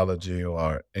ideology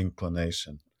or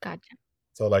inclination. Gotcha.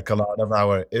 So, like a lot of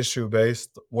our issue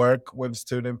based work with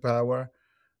Student Power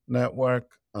Network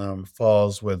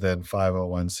falls within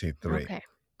 501(c)(3). Okay.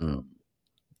 Mm.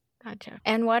 Gotcha.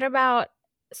 And what about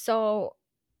so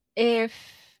if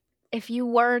if you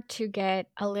were to get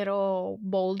a little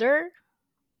bolder,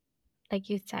 like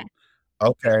you said.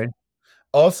 Okay.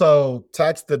 Also,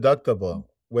 tax deductible.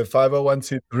 With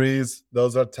 501(c)(3s,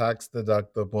 those are tax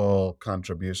deductible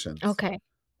contributions Okay.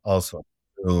 also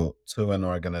to an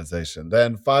organization.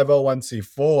 Then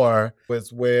 501(c)(4)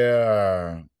 is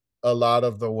where a lot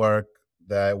of the work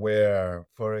where,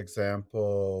 for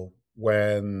example,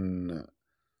 when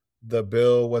the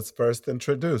bill was first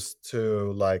introduced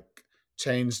to like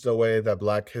change the way that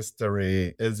Black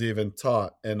history is even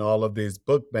taught in all of these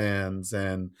book bans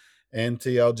and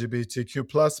anti-LGBTQ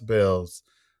plus bills.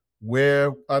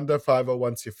 We're under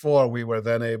 501(c)(4, we were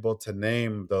then able to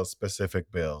name those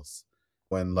specific bills.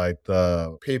 When like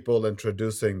the people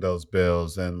introducing those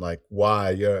bills and like why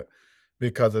you're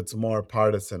because it's more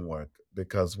partisan work,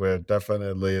 because we're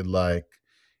definitely like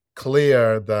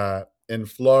clear that in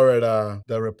Florida,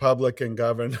 the Republican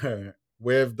governor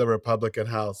with the Republican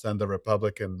House and the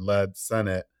Republican led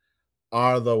Senate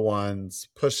are the ones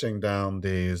pushing down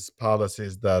these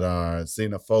policies that are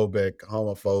xenophobic,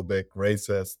 homophobic,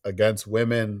 racist, against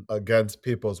women, against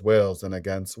people's wills, and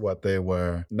against what they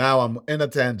were. Now I'm in a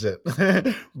tangent,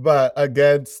 but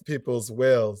against people's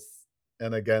wills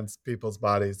and against people's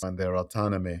bodies and their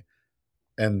autonomy.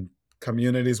 And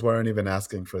communities weren't even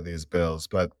asking for these bills,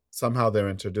 but somehow they're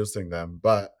introducing them.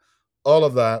 But all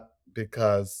of that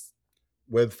because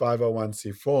with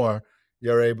 501c4,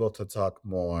 you're able to talk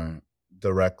more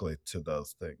directly to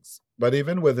those things. But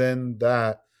even within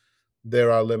that,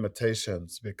 there are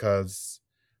limitations because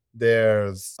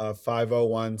there's a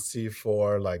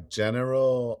 501c4 like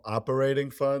general operating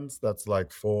funds that's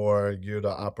like for you to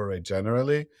operate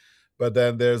generally. But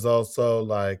then there's also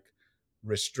like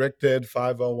restricted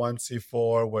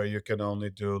 501c4 where you can only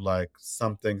do like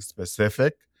something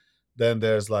specific. Then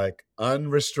there's like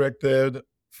unrestricted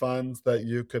funds that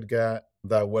you could get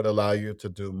that would allow you to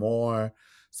do more.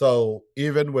 So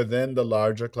even within the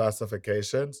larger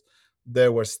classifications,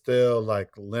 there were still like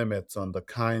limits on the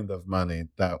kind of money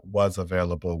that was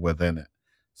available within it.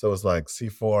 So it was like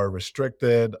C4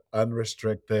 restricted,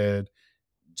 unrestricted,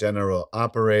 general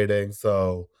operating.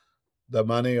 So the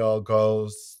money all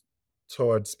goes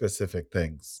towards specific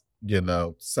things.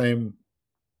 Same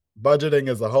budgeting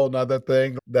is a whole nother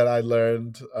thing that I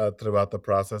learned throughout the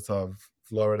process of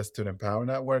Florida Student Power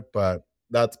Network, but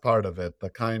that's part of it, the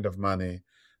kind of money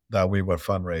that we were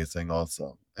fundraising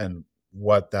also, and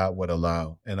what that would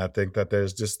allow. And I think that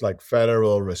there's just like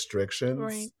federal Right.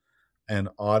 restrictions and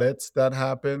audits that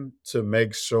happen to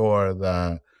make sure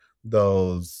that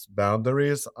those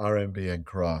boundaries aren't being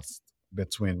crossed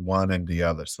between one and the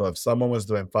other. So if someone was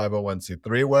doing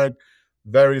 501c3 work,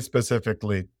 very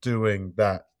specifically doing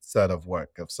that set of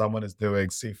work. If someone is doing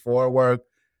C4 work,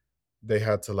 they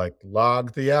had to like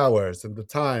log the hours and the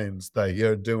times that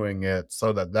you're doing it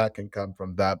so that that can come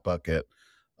from that bucket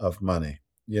of money,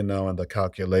 and the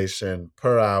calculation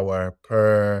per hour,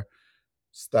 per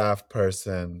staff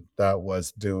person that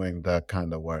was doing that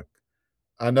kind of work.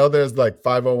 I know there's like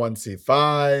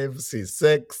 501c5,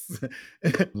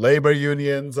 C6. Labor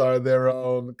unions are their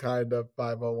own kind of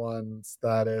 501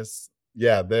 status.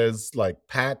 Yeah, there's like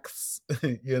PACs,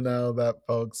 that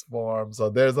folks form. So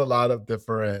there's a lot of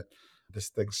different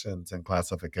distinctions and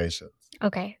classifications.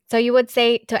 Okay. So you would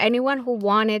say to anyone who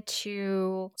wanted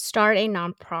to start a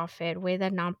nonprofit with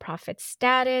a nonprofit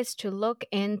status to look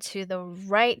into the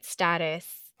right status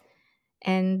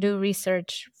and do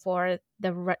research for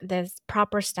the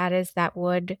proper status that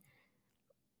would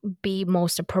be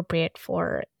most appropriate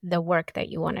for the work that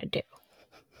you want to do.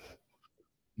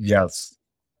 Yes.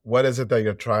 What is it that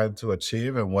you're trying to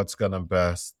achieve and what's going to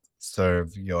best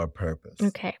serve your purpose?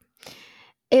 Okay.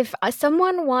 If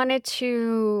someone wanted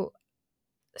to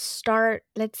start,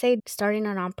 let's say starting a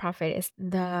nonprofit is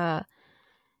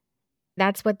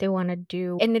that's what they want to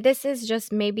do. And this is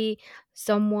just maybe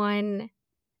someone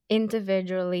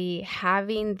individually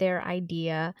having their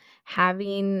idea,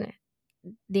 having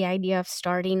the idea of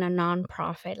starting a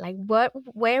nonprofit. Like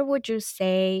where would you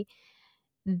say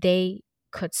they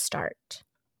could start?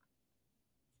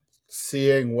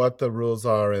 Seeing what the rules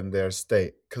are in their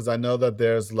state, because I know that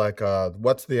there's like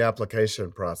what's the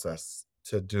application process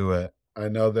to do it? I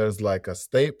know there's like a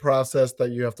state process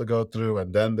that you have to go through,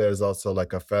 and then there's also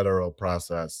like a federal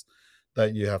process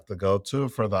that you have to go to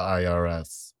for the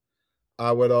IRS.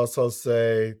 I would also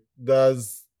say,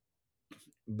 does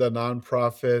the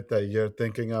nonprofit that you're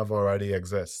thinking of already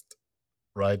exist?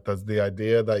 Right? Does the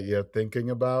idea that you're thinking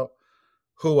about,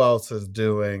 who else is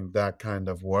doing that kind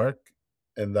of work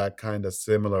and that kind of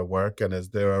similar work? And is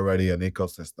there already an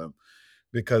ecosystem?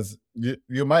 Because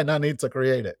you might not need to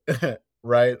create it,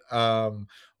 right?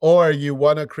 Or you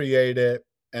want to create it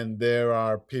and there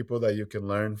are people that you can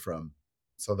learn from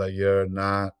so that you're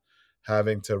not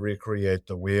having to recreate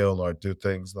the wheel or do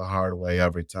things the hard way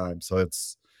every time. So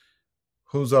it's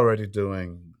who's already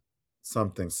doing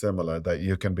something similar that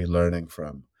you can be learning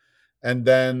from. And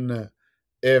then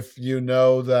if you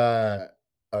know that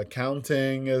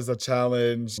accounting is a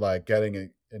challenge, like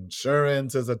getting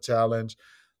insurance is a challenge,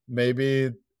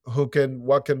 maybe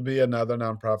what can be another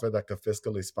nonprofit that could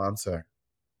fiscally sponsor,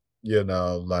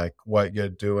 like what you're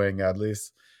doing, at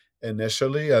least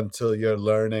initially, until you're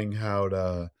learning how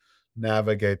to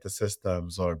navigate the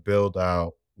systems or build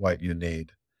out what you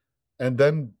need. And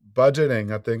then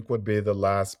budgeting, I think, would be the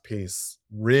last piece.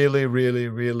 Really, really,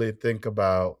 really think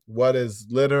about what is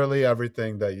literally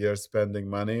everything that you're spending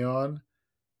money on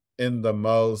in the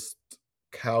most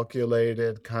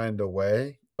calculated kind of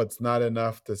way. It's not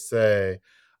enough to say,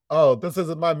 oh, this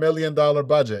is my $1 million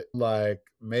budget. Like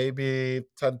maybe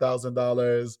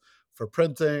 $10,000 for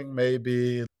printing,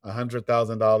 maybe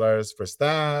 $100,000 for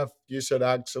staff. You should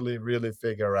actually really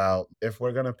figure out if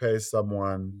we're going to pay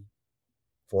someone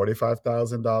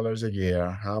 $45,000 a year,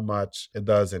 how much it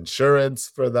does insurance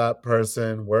for that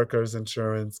person, workers'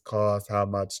 insurance cost, how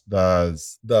much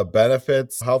does the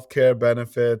benefits, healthcare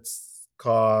benefits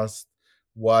cost,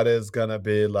 what is going to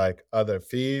be like other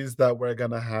fees that we're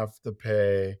going to have to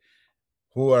pay.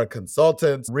 who are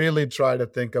consultants, really try to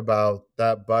think about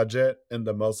that budget in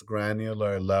the most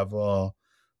granular level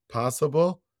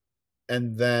possible.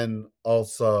 And then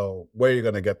also where you're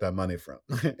gonna get that money from.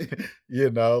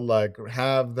 Like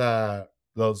have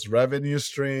those revenue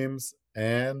streams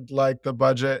and like the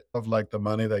budget of like the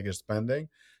money that you're spending.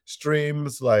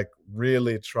 Streams like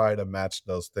really try to match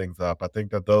those things up. I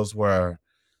think that those were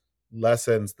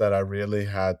lessons that I really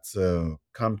had to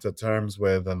come to terms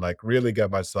with and like really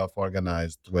get myself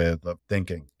organized with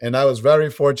thinking. And I was very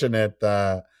fortunate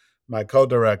that my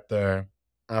co-director,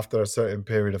 after a certain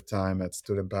period of time at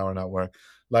Student Power Network,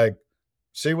 like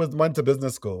she went to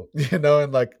business school,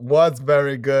 and like was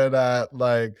very good at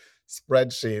like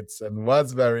spreadsheets and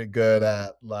was very good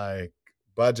at like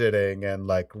budgeting and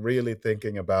like really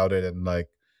thinking about it and like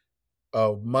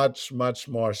a much, much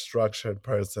more structured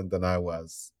person than I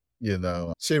was,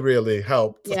 She really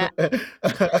helped Yeah.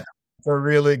 to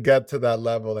really get to that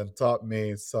level and taught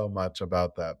me so much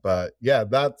about that. But yeah,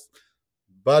 that's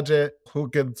budget, who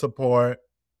can support,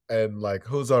 and like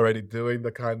who's already doing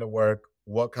the kind of work,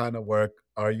 what kind of work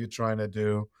are you trying to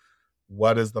do?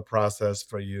 What is the process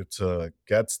for you to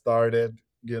get started?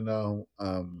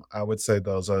 I would say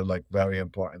those are like very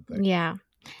important things. Yeah.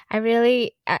 I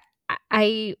really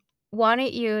I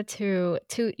wanted you to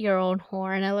toot your own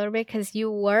horn a little bit because you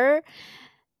were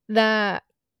the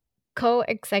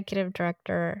co-executive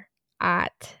director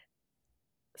at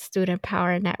Student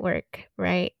Power Network,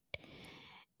 right?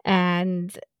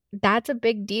 And that's a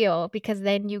big deal because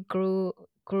then you grew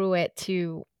it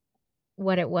to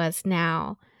what it was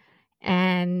now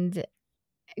and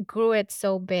grew it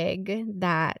so big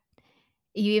that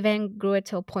you even grew it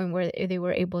to a point where they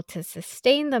were able to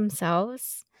sustain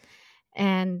themselves.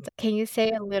 And can you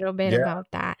say a little bit Yeah.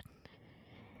 about that?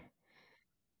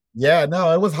 Yeah,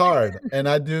 no, it was hard, and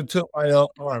I do toot my own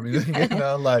horn,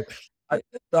 like, I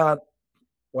thought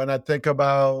when I think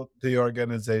about the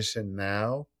organization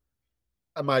now,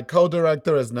 my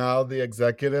co-director is now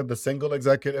the single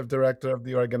executive director of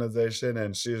the organization,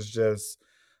 and she's just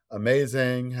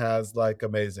amazing, has, like,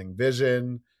 amazing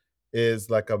vision, is,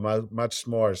 like, a much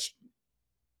more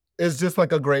is just,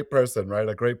 like, a great person, right?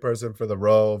 A great person for the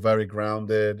role, very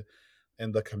grounded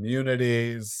in the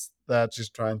communities that she's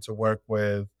trying to work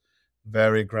with,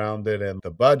 very grounded in the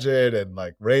budget and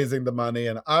like raising the money.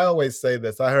 And I always say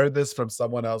this, I heard this from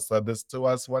someone else said this to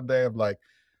us one day of like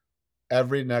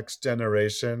every next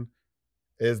generation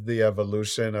is the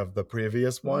evolution of the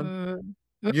previous one.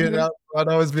 Mm. You Mhm. know, I'd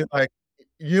always be like,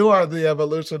 you are the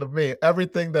evolution of me.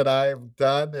 Everything that I've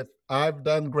done, if I've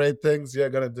done great things, you're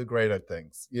going to do greater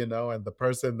things, and the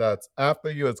person that's after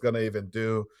you is going to even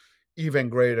do even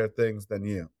greater things than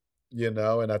you.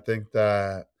 And I think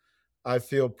that I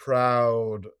feel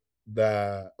proud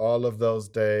that all of those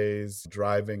days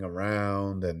driving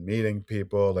around and meeting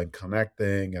people and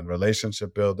connecting and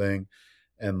relationship building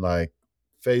and like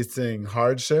facing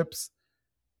hardships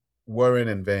weren't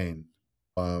in vain.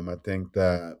 I think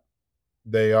that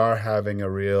they are having a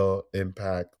real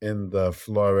impact in the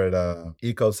Florida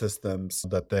ecosystems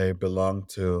that they belong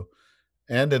to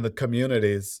and in the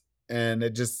communities. And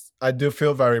I do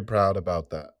feel very proud about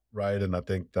that. Right. And I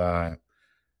think that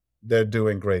they're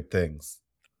doing great things.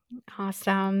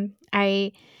 Awesome.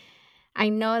 I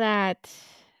know that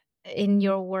in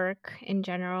your work in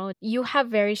general, you have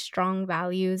very strong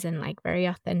values and like very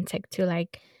authentic to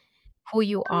like who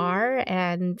you are.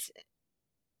 And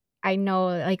I know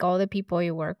like all the people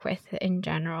you work with in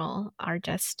general are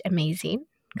just amazing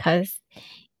because,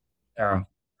 Yeah.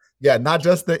 Yeah, not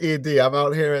just the ED. I'm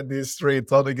out here in these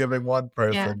streets only giving one yeah.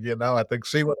 person. I think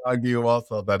she would argue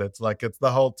also that it's like it's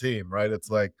the whole team, right? It's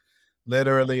like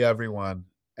literally everyone.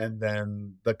 And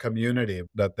then the community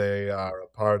that they are a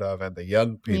part of and the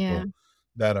young Yeah. people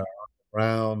that are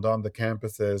around on the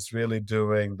campuses really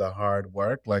doing the hard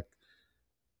work, like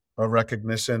a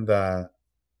recognition that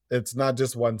it's not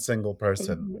just one single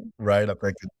person, Mhm. right? I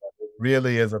think it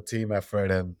really is a team effort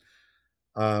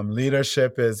and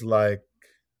leadership is like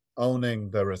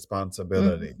owning the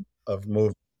responsibility Mhm. of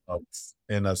moving folks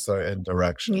in a certain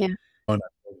direction. Yeah. And I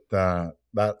think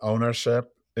that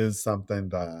ownership is something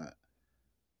that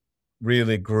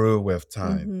really grew with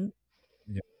time. Mhm.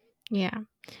 Yeah. Yeah.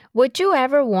 Would you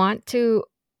ever want to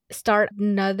start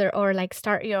another or like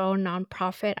start your own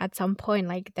nonprofit at some point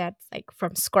like that's like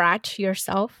from scratch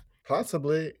yourself?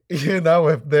 Possibly,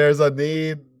 if there's a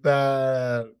need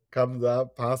that comes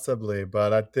up, possibly.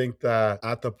 But I think that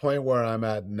at the point where I'm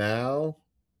at now,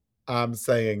 I'm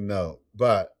saying no.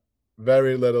 But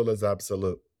very little is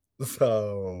absolute.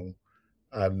 So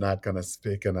I'm not going to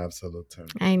speak in absolute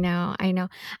terms. I know, I know.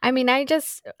 I mean, I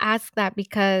just ask that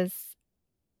because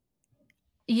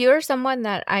You're someone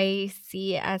that I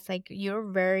see as like you're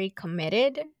very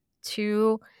committed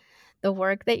to the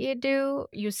work that you do.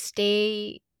 You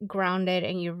stay grounded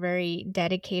and you're very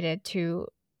dedicated to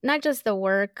not just the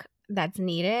work that's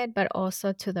needed, but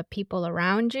also to the people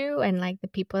around you and like the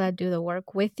people that do the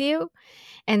work with you.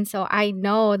 And so I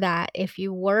know that if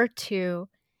you were to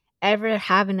ever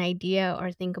have an idea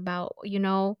or think about,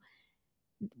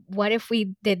 what if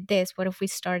we did this? What if we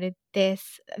started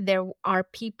this? There are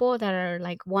people that are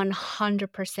like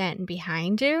 100%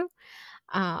 behind you,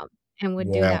 um, and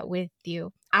would do Yeah. that with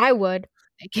you. I would,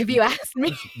 like, if you asked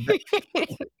me.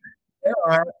 There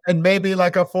are, and maybe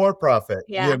like a for profit,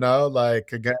 Yeah,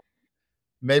 like again,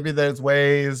 maybe there's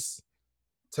ways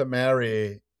to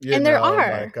marry, and there like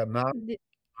are. a Th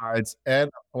non-arts and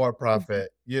a for Mhm.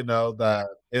 profit, that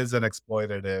isn't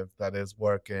exploitative, that is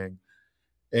working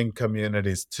in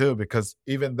communities too. Because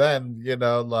even then,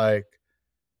 like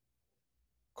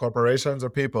corporations are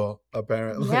people,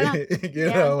 Yeah, apparently,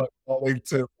 yeah, according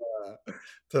to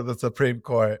the Supreme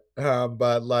Court.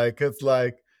 But like it's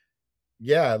like,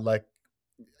 yeah, like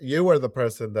you were the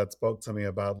person that spoke to me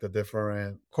about the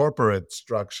different corporate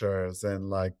structures and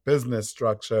like business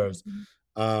structures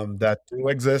mhm, that do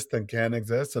exist and can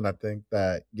exist. And I think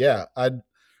that, yeah,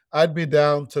 I'd be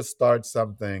down to start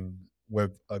something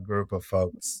with a group of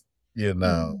folks,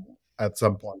 mhm. at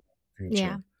some point in the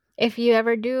Yeah. future. If you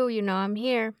ever do, I'm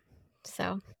here.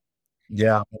 So,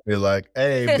 Yeah, I'll be like,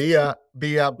 hey, Bia.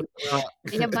 Via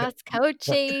Boss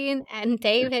Coaching and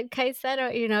David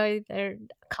Caicedo, they're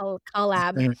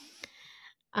collab.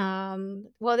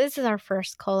 Well, this is our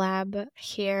first collab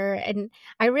here, and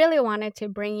I really wanted to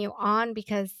bring you on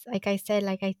because, like I said,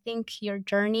 like I think your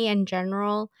journey in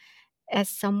general, as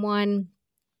someone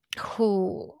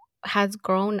who has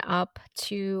grown up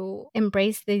to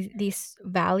embrace these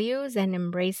values and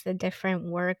embrace the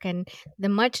different work and the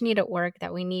much needed work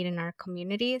that we need in our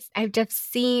communities. I've just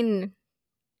seen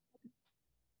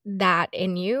that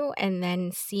in you and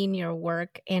then seen your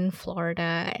work in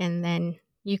Florida and then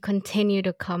you continue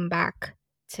to come back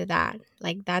to that.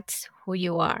 Like that's who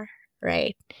you are,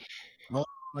 right? Well,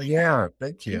 yeah,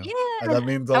 thank you. Yeah. That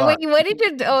means a Wait, lot. what did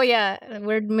you do? Oh yeah,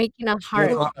 we're making a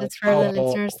heart. That's for the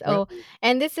listeners. Really? Oh,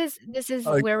 and this is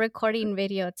Oh, we're recording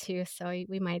video too, so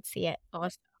we might see it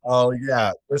also. oh,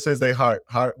 yeah, this is a heart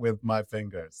with my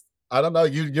fingers. I don't know,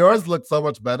 yours look so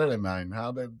much better than mine.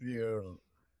 How'd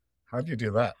you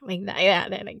do that? Like that. Yeah,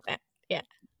 like that. Yeah.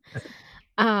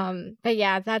 But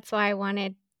yeah, that's why I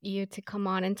wanted you to come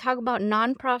on and talk about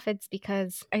nonprofits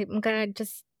because I'm gonna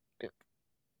just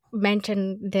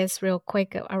mention this real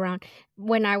quick around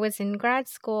when I was in grad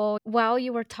school. While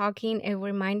you were talking, it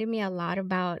reminded me a lot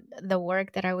about the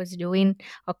work that I was doing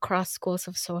across schools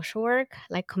of social work,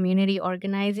 like community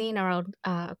organizing around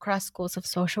across schools of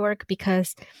social work,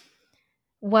 because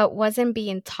what wasn't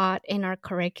being taught in our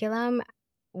curriculum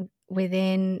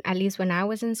within, at least when I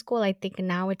was in school, I think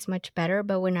now it's much better,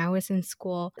 but when I was in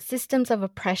school, systems of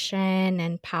oppression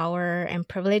and power and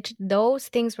privilege, those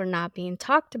things were not being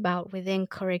talked about within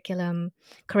curriculums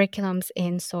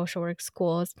in social work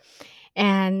schools.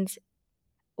 And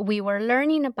we were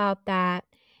learning about that,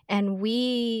 and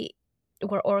we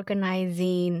were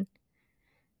organizing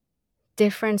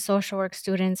different social work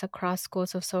students across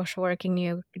schools of social work in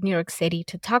New York City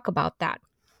to talk about that.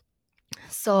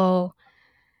 So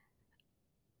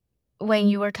when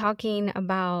you were talking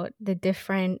about the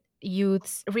different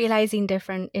youths realizing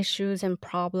different issues and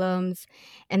problems,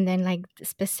 and then like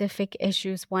specific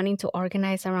issues, wanting to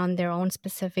organize around their own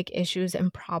specific issues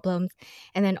and problems,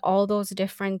 and then all those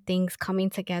different things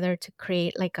coming together to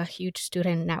create like a huge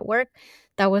student network,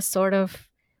 that was sort of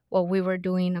what we were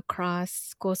doing across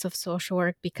schools of social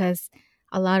work, because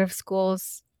a lot of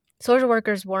schools, social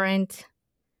workers weren't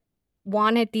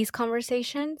wanted these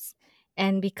conversations,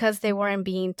 and because they weren't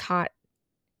being taught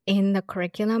in the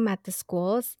curriculum at the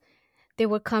schools, they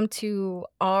would come to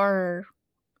our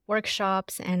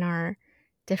workshops and our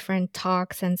different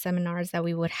talks and seminars that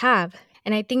we would have.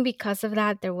 And I think because of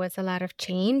that, there was a lot of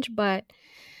change. But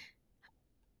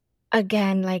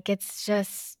again, like it's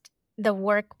just the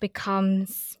work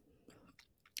becomes,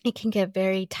 it can get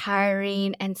very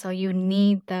tiring. And so you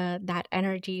need that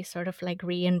energy sort of like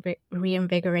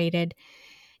reinvigorated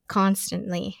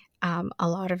constantly, a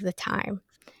lot of the time.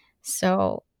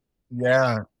 So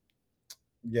Yeah,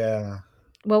 yeah.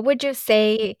 what would you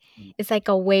say is like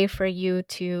a way for you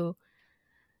to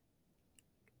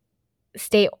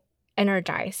stay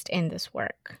energized in this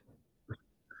work?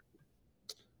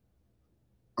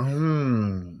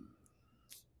 Mm,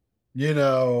 you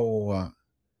know,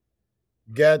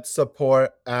 get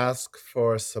support, ask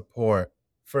for support.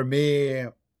 For me,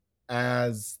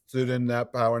 as Student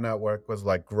Net Power Network was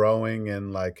like growing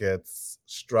in like its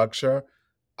structure,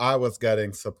 I was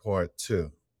getting support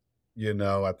too.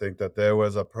 I think that there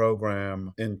was a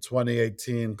program in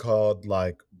 2018 called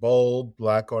like Bold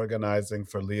Black Organizing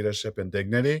for Leadership and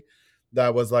Dignity.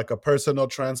 That was like a personal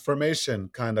transformation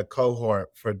kind of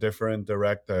cohort for different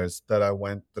directors that I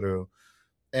went through.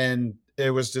 And it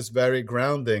was just very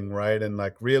grounding, right? And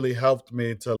like really helped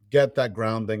me to get that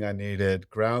grounding I needed,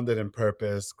 grounded in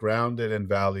purpose, grounded in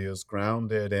values,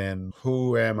 grounded in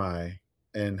who am I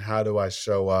and how do I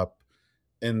show up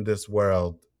in this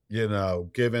world,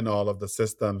 given all of the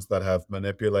systems that have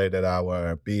manipulated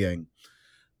our being.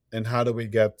 And how do we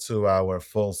get to our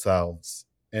full selves?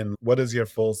 And what is your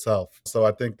full self? So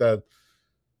I think that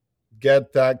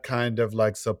get that kind of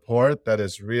like support that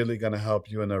is really going to help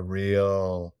you in a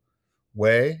real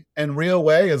way. And real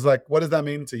way is like, what does that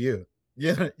mean to you?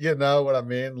 You know what I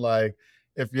mean? Like,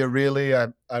 if you're really, I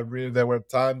really, there were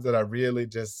times that I really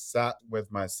just sat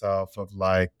with myself of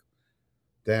like,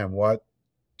 damn, what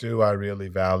do I really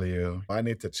value? I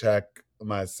need to check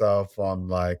myself on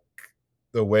like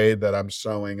the way that I'm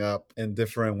showing up in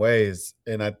different ways.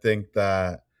 And I think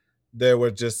that there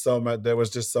was just so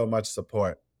much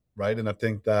support, right? And I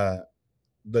think that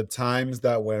the times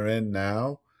that we're in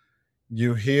now,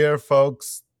 you hear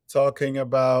folks talking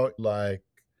about like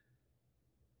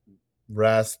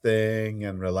resting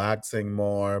and relaxing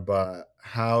more, but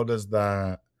how does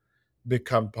that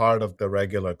become part of the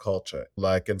regular culture?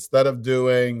 Like instead of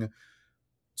doing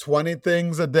 20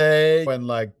 things a day and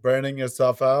like burning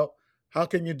yourself out, how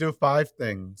can you do 5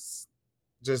 things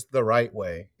just the right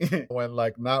way when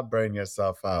like not burn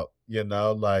yourself out?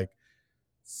 Like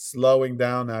slowing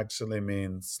down actually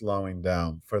means slowing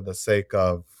down for the sake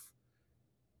of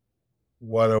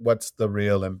what's the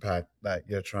real impact that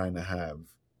you're trying to have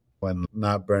when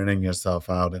not burning yourself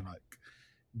out and like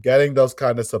getting those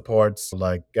kind of supports,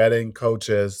 like getting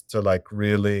coaches to like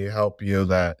really help you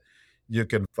that you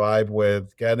can vibe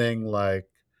with, getting like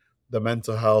the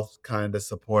mental health kind of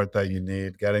support that you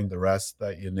need, getting the rest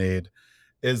that you need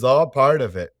is all part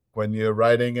of it. When you're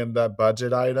writing in that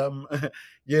budget item,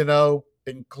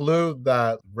 include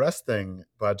that resting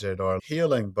budget or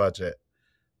healing budget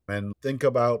and think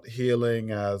about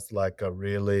healing as like a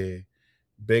really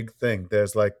big thing.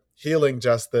 There's like healing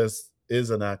justice is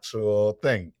an actual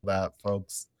thing that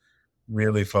folks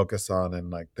really focus on and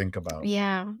like think about.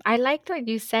 Yeah, I liked what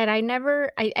you said. I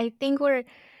think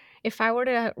if I were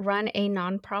to run a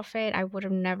nonprofit, I would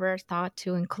have never thought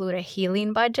to include a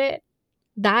healing budget.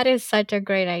 That is such a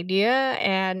great idea.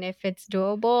 And if it's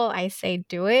doable, I say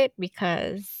do it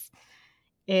because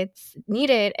it's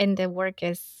needed and the work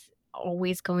is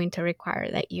always going to require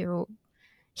that you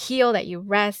heal, that you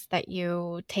rest, that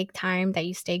you take time, that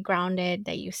you stay grounded,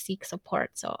 that you seek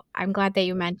support. So I'm glad that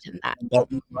you mentioned that. That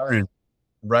you learn,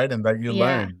 right? And that you Yeah.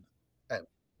 learn.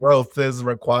 Growth is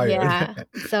required. Yeah.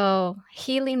 So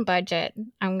healing budget,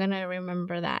 I'm gonna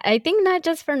remember that. I think not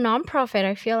just for nonprofit,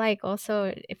 I feel like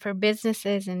also for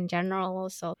businesses in general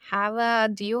also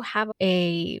do you have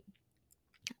a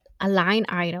line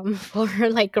item for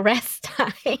like rest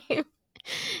time?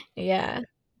 Yeah.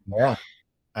 Yeah.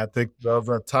 I think those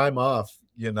are time off,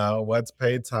 what's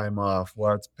paid time off,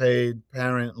 what's paid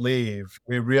parent leave.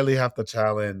 We really have to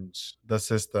challenge the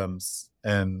systems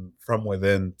and from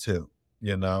within too,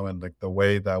 and like the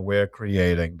way that we're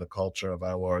creating the culture of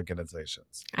our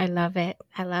organizations. I love it.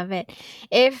 I love it.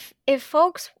 If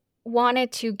folks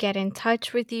wanted to get in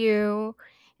touch with you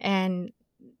and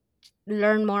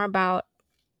learn more about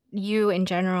you in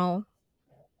general,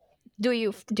 do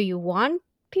you want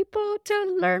people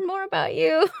to learn more about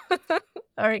you?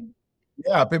 Or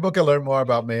Yeah, people can learn more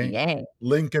about me. yay.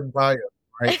 Link in bio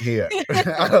right here.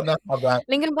 I don't know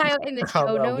Link in bio in the how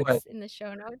show that notes, works. in the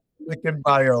show notes. Link in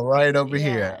bio right over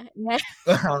here. Yeah.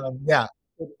 Yeah. Yeah,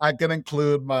 I can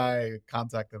include my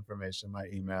contact information, my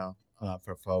email,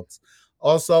 for folks.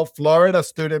 Also, Florida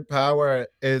Student Power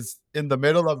is in the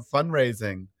middle of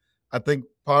fundraising. I think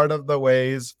part of the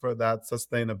ways for that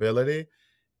sustainability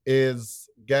is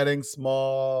getting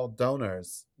small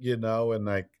donors, and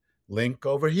like link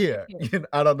over here. Yeah.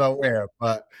 I don't know where,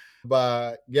 but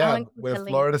I'll yeah, include the with link.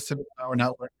 Florida Student Power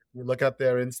Network, if you look at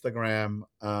their Instagram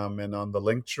and on the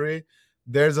link tree,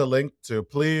 there's a link to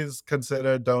please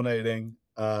consider donating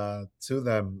to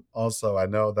them. Also, I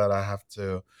know that I have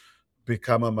to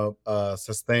become a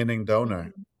sustaining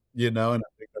donor, Mhm. and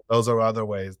I think that those are other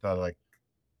ways that like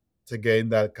to gain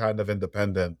that kind of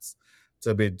independence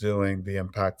to be doing the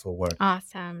impactful work.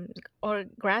 Awesome. Or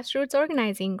grassroots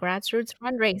organizing, grassroots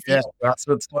fundraising. Yeah,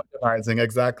 grassroots organizing,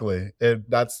 exactly.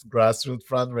 That's grassroots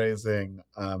fundraising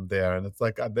there. And it's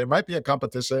like there might be a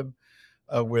competition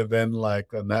within like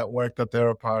a network that they're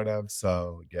a part of.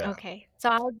 So yeah, Okay. So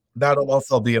I'll, that'll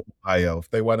also be in the bio if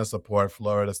they want to support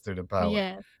Florida Student Power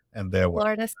yes, and their work.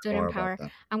 Florida More Student about Power.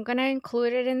 that. I'm going to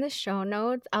include it in the show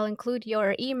notes. I'll include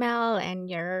your email and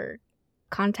your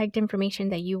contact information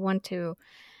that you want to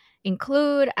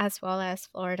include, as well as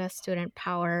Florida Student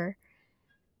Power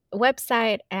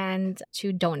website and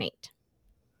to donate.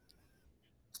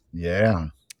 Yeah,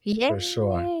 for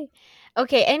sure. Yay!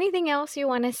 Okay, anything else you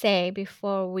want to say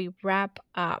before we wrap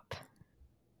up?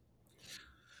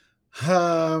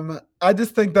 I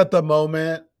just think that the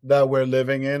moment that we're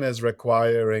living in is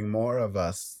requiring more of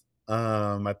us.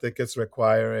 I think it's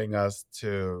requiring us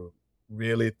to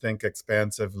really think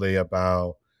expansively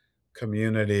about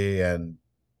community and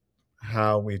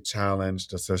how we challenge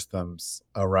the systems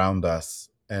around us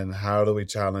and how do we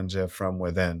challenge it from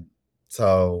within.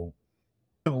 So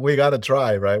we got to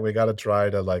try, right? We got to try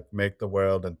to like make the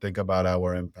world and think about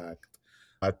our impact.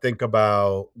 I think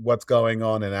about what's going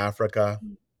on in Africa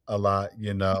a lot,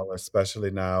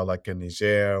 especially now, like in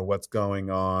Niger, what's going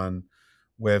on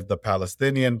with the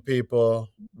Palestinian people,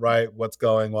 right? What's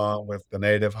going on with the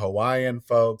native Hawaiian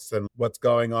folks and what's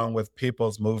going on with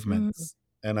people's Mm, movements.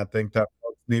 And I think that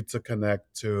folks need to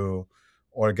connect to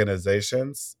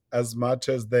organizations as much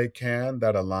as they can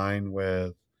that align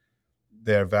with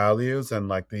their values and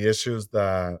like the issues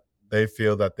that they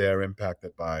feel that they're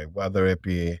impacted by, whether it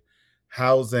be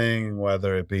housing,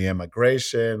 whether it be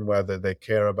immigration, whether they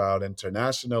care about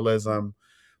internationalism,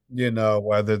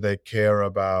 whether they care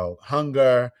about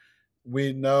hunger.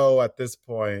 We know at this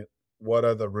point what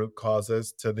are the root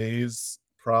causes to these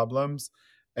problems.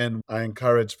 And I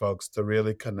encourage folks to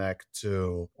really connect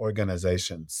to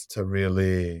organizations to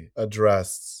really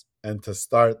address and to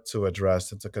start to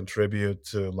address and to contribute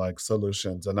to like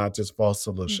solutions and not just false mhm.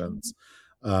 solutions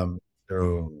um,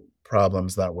 to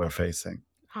problems that we're facing.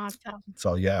 Awesome.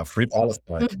 So, yeah, free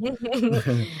Palestine.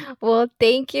 Well,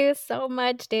 thank you so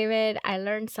much, David. I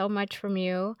learned so much from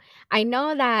you. I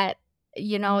know that,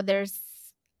 there's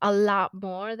a lot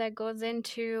more that goes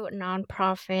into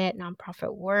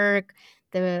nonprofit work,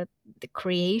 the the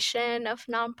creation of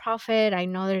nonprofit. I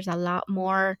know there's a lot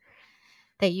more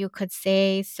that you could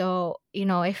say. So,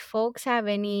 if folks have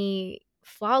any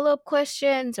follow-up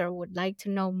questions or would like to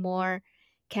know more,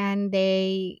 can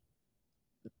they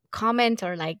comment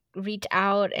or like reach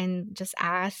out and just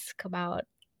ask about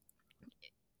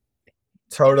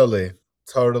Totally,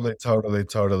 totally, totally,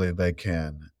 totally, they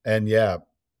can. And yeah,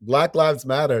 Black Lives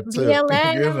Matter too,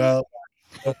 BLM?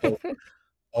 Oh,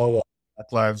 oh,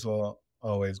 Black lives will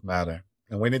always matter.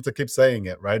 And we need to keep saying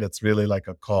it, right? It's really like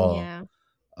a call Yeah.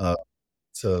 uh,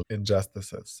 to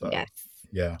injustices. So, Yes.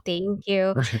 yeah. Thank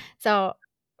you. So,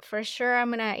 for sure, I'm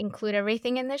going to include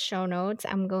everything in the show notes.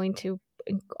 I'm going to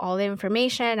all the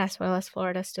information as well as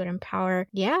Florida Student Power.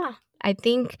 Yeah. I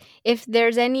think if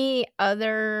there's any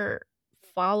other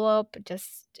follow up,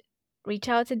 just reach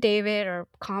out to David or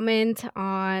comment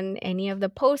on any of the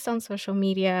posts on social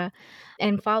media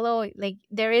and follow. Like,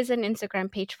 there is an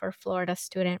Instagram page for Florida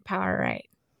Student Power, right?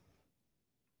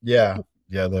 Yeah,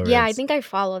 yeah, there Yeah, I is. think I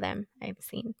follow them. I've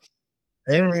seen.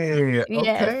 Hey,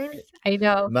 Yes, okay. I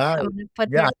know. Nice. I'm gonna put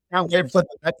Yeah, their I can't wait for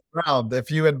the next round.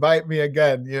 If you invite me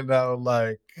again,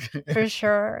 like for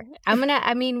sure.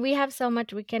 I mean, we have so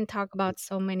much we can talk about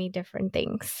so many different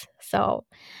things. So,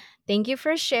 thank you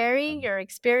for sharing your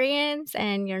experience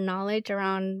and your knowledge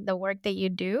around the work that you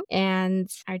do. And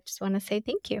I just want to say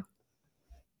thank you.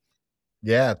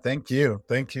 Yeah, thank you.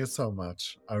 Thank you so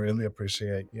much. I really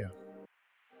appreciate you.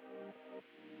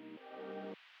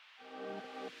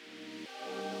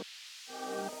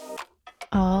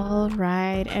 All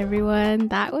right, everyone.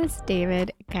 That was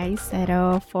David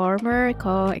Caicedo, former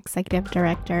co executive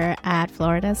director at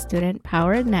Florida Student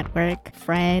Power Network,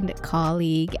 friend,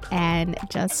 colleague, and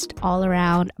just all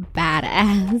around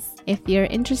badass. If you're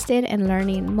interested in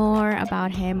learning more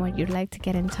about him or you'd like to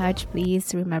get in touch,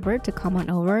 please remember to come on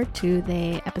over to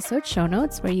the episode show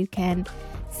notes where you can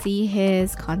see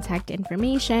his contact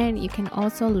information. You can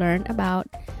also learn about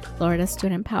Florida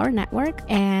Student Power Network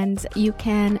and you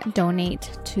can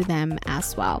donate to them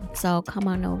as well. So come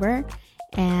on over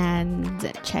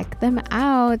and check them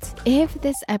out. If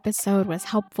this episode was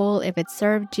helpful, if it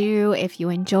served you, if you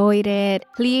enjoyed it,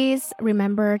 please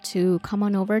remember to come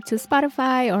on over to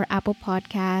Spotify or Apple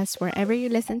Podcasts, wherever you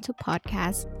listen to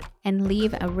podcasts, and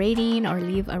leave a rating or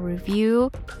leave a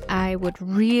review. I would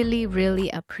really, really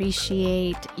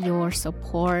appreciate your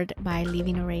support by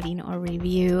leaving a rating or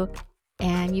review.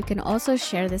 And you can also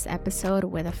share this episode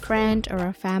with a friend or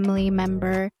a family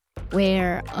member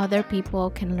where other people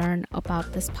can learn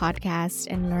about this podcast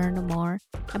and learn more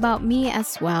about me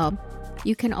as well.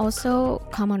 You can also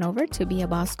come on over to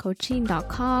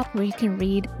beabosscoaching.com where you can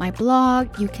read my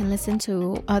blog. You can listen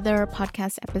to other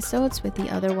podcast episodes with the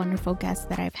other wonderful guests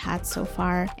that I've had so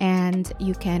far. And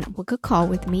you can book a call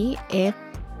with me if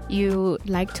you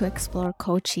like to explore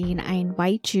coaching. I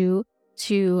invite you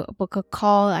to book a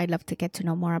call. I'd love to get to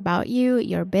know more about you,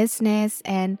 your business,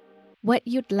 and what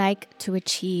you'd like to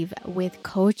achieve with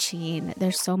coaching.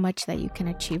 There's so much that you can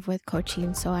achieve with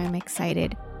coaching, so I'm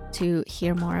excited to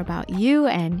hear more about you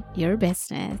and your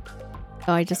business.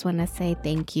 So I just want to say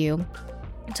thank you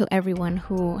to everyone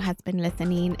who has been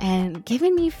listening and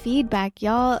giving me feedback.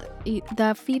 Y'all,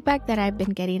 the feedback that I've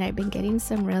been getting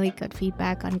some really good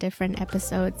feedback on different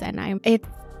episodes, and it's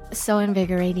so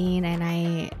invigorating, and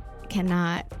I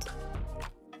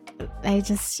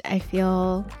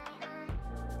feel,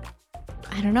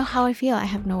 I don't know how I feel. I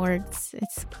have no words.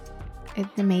 It's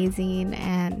amazing,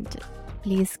 and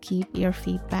please keep your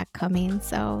feedback coming.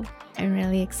 So I'm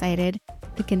really excited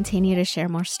to continue to share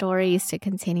more stories, to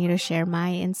continue to share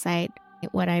my insight,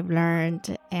 what I've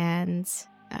learned, and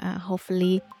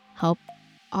hopefully help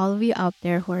all of you out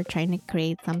there who are trying to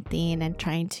create something and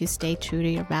trying to stay true to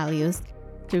your values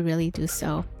to really do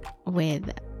so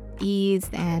with ease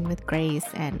and with grace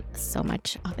and so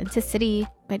much authenticity.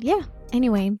 But yeah,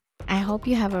 anyway, I hope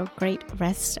you have a great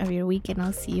rest of your week, and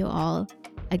I'll see you all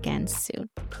again soon.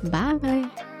 Bye.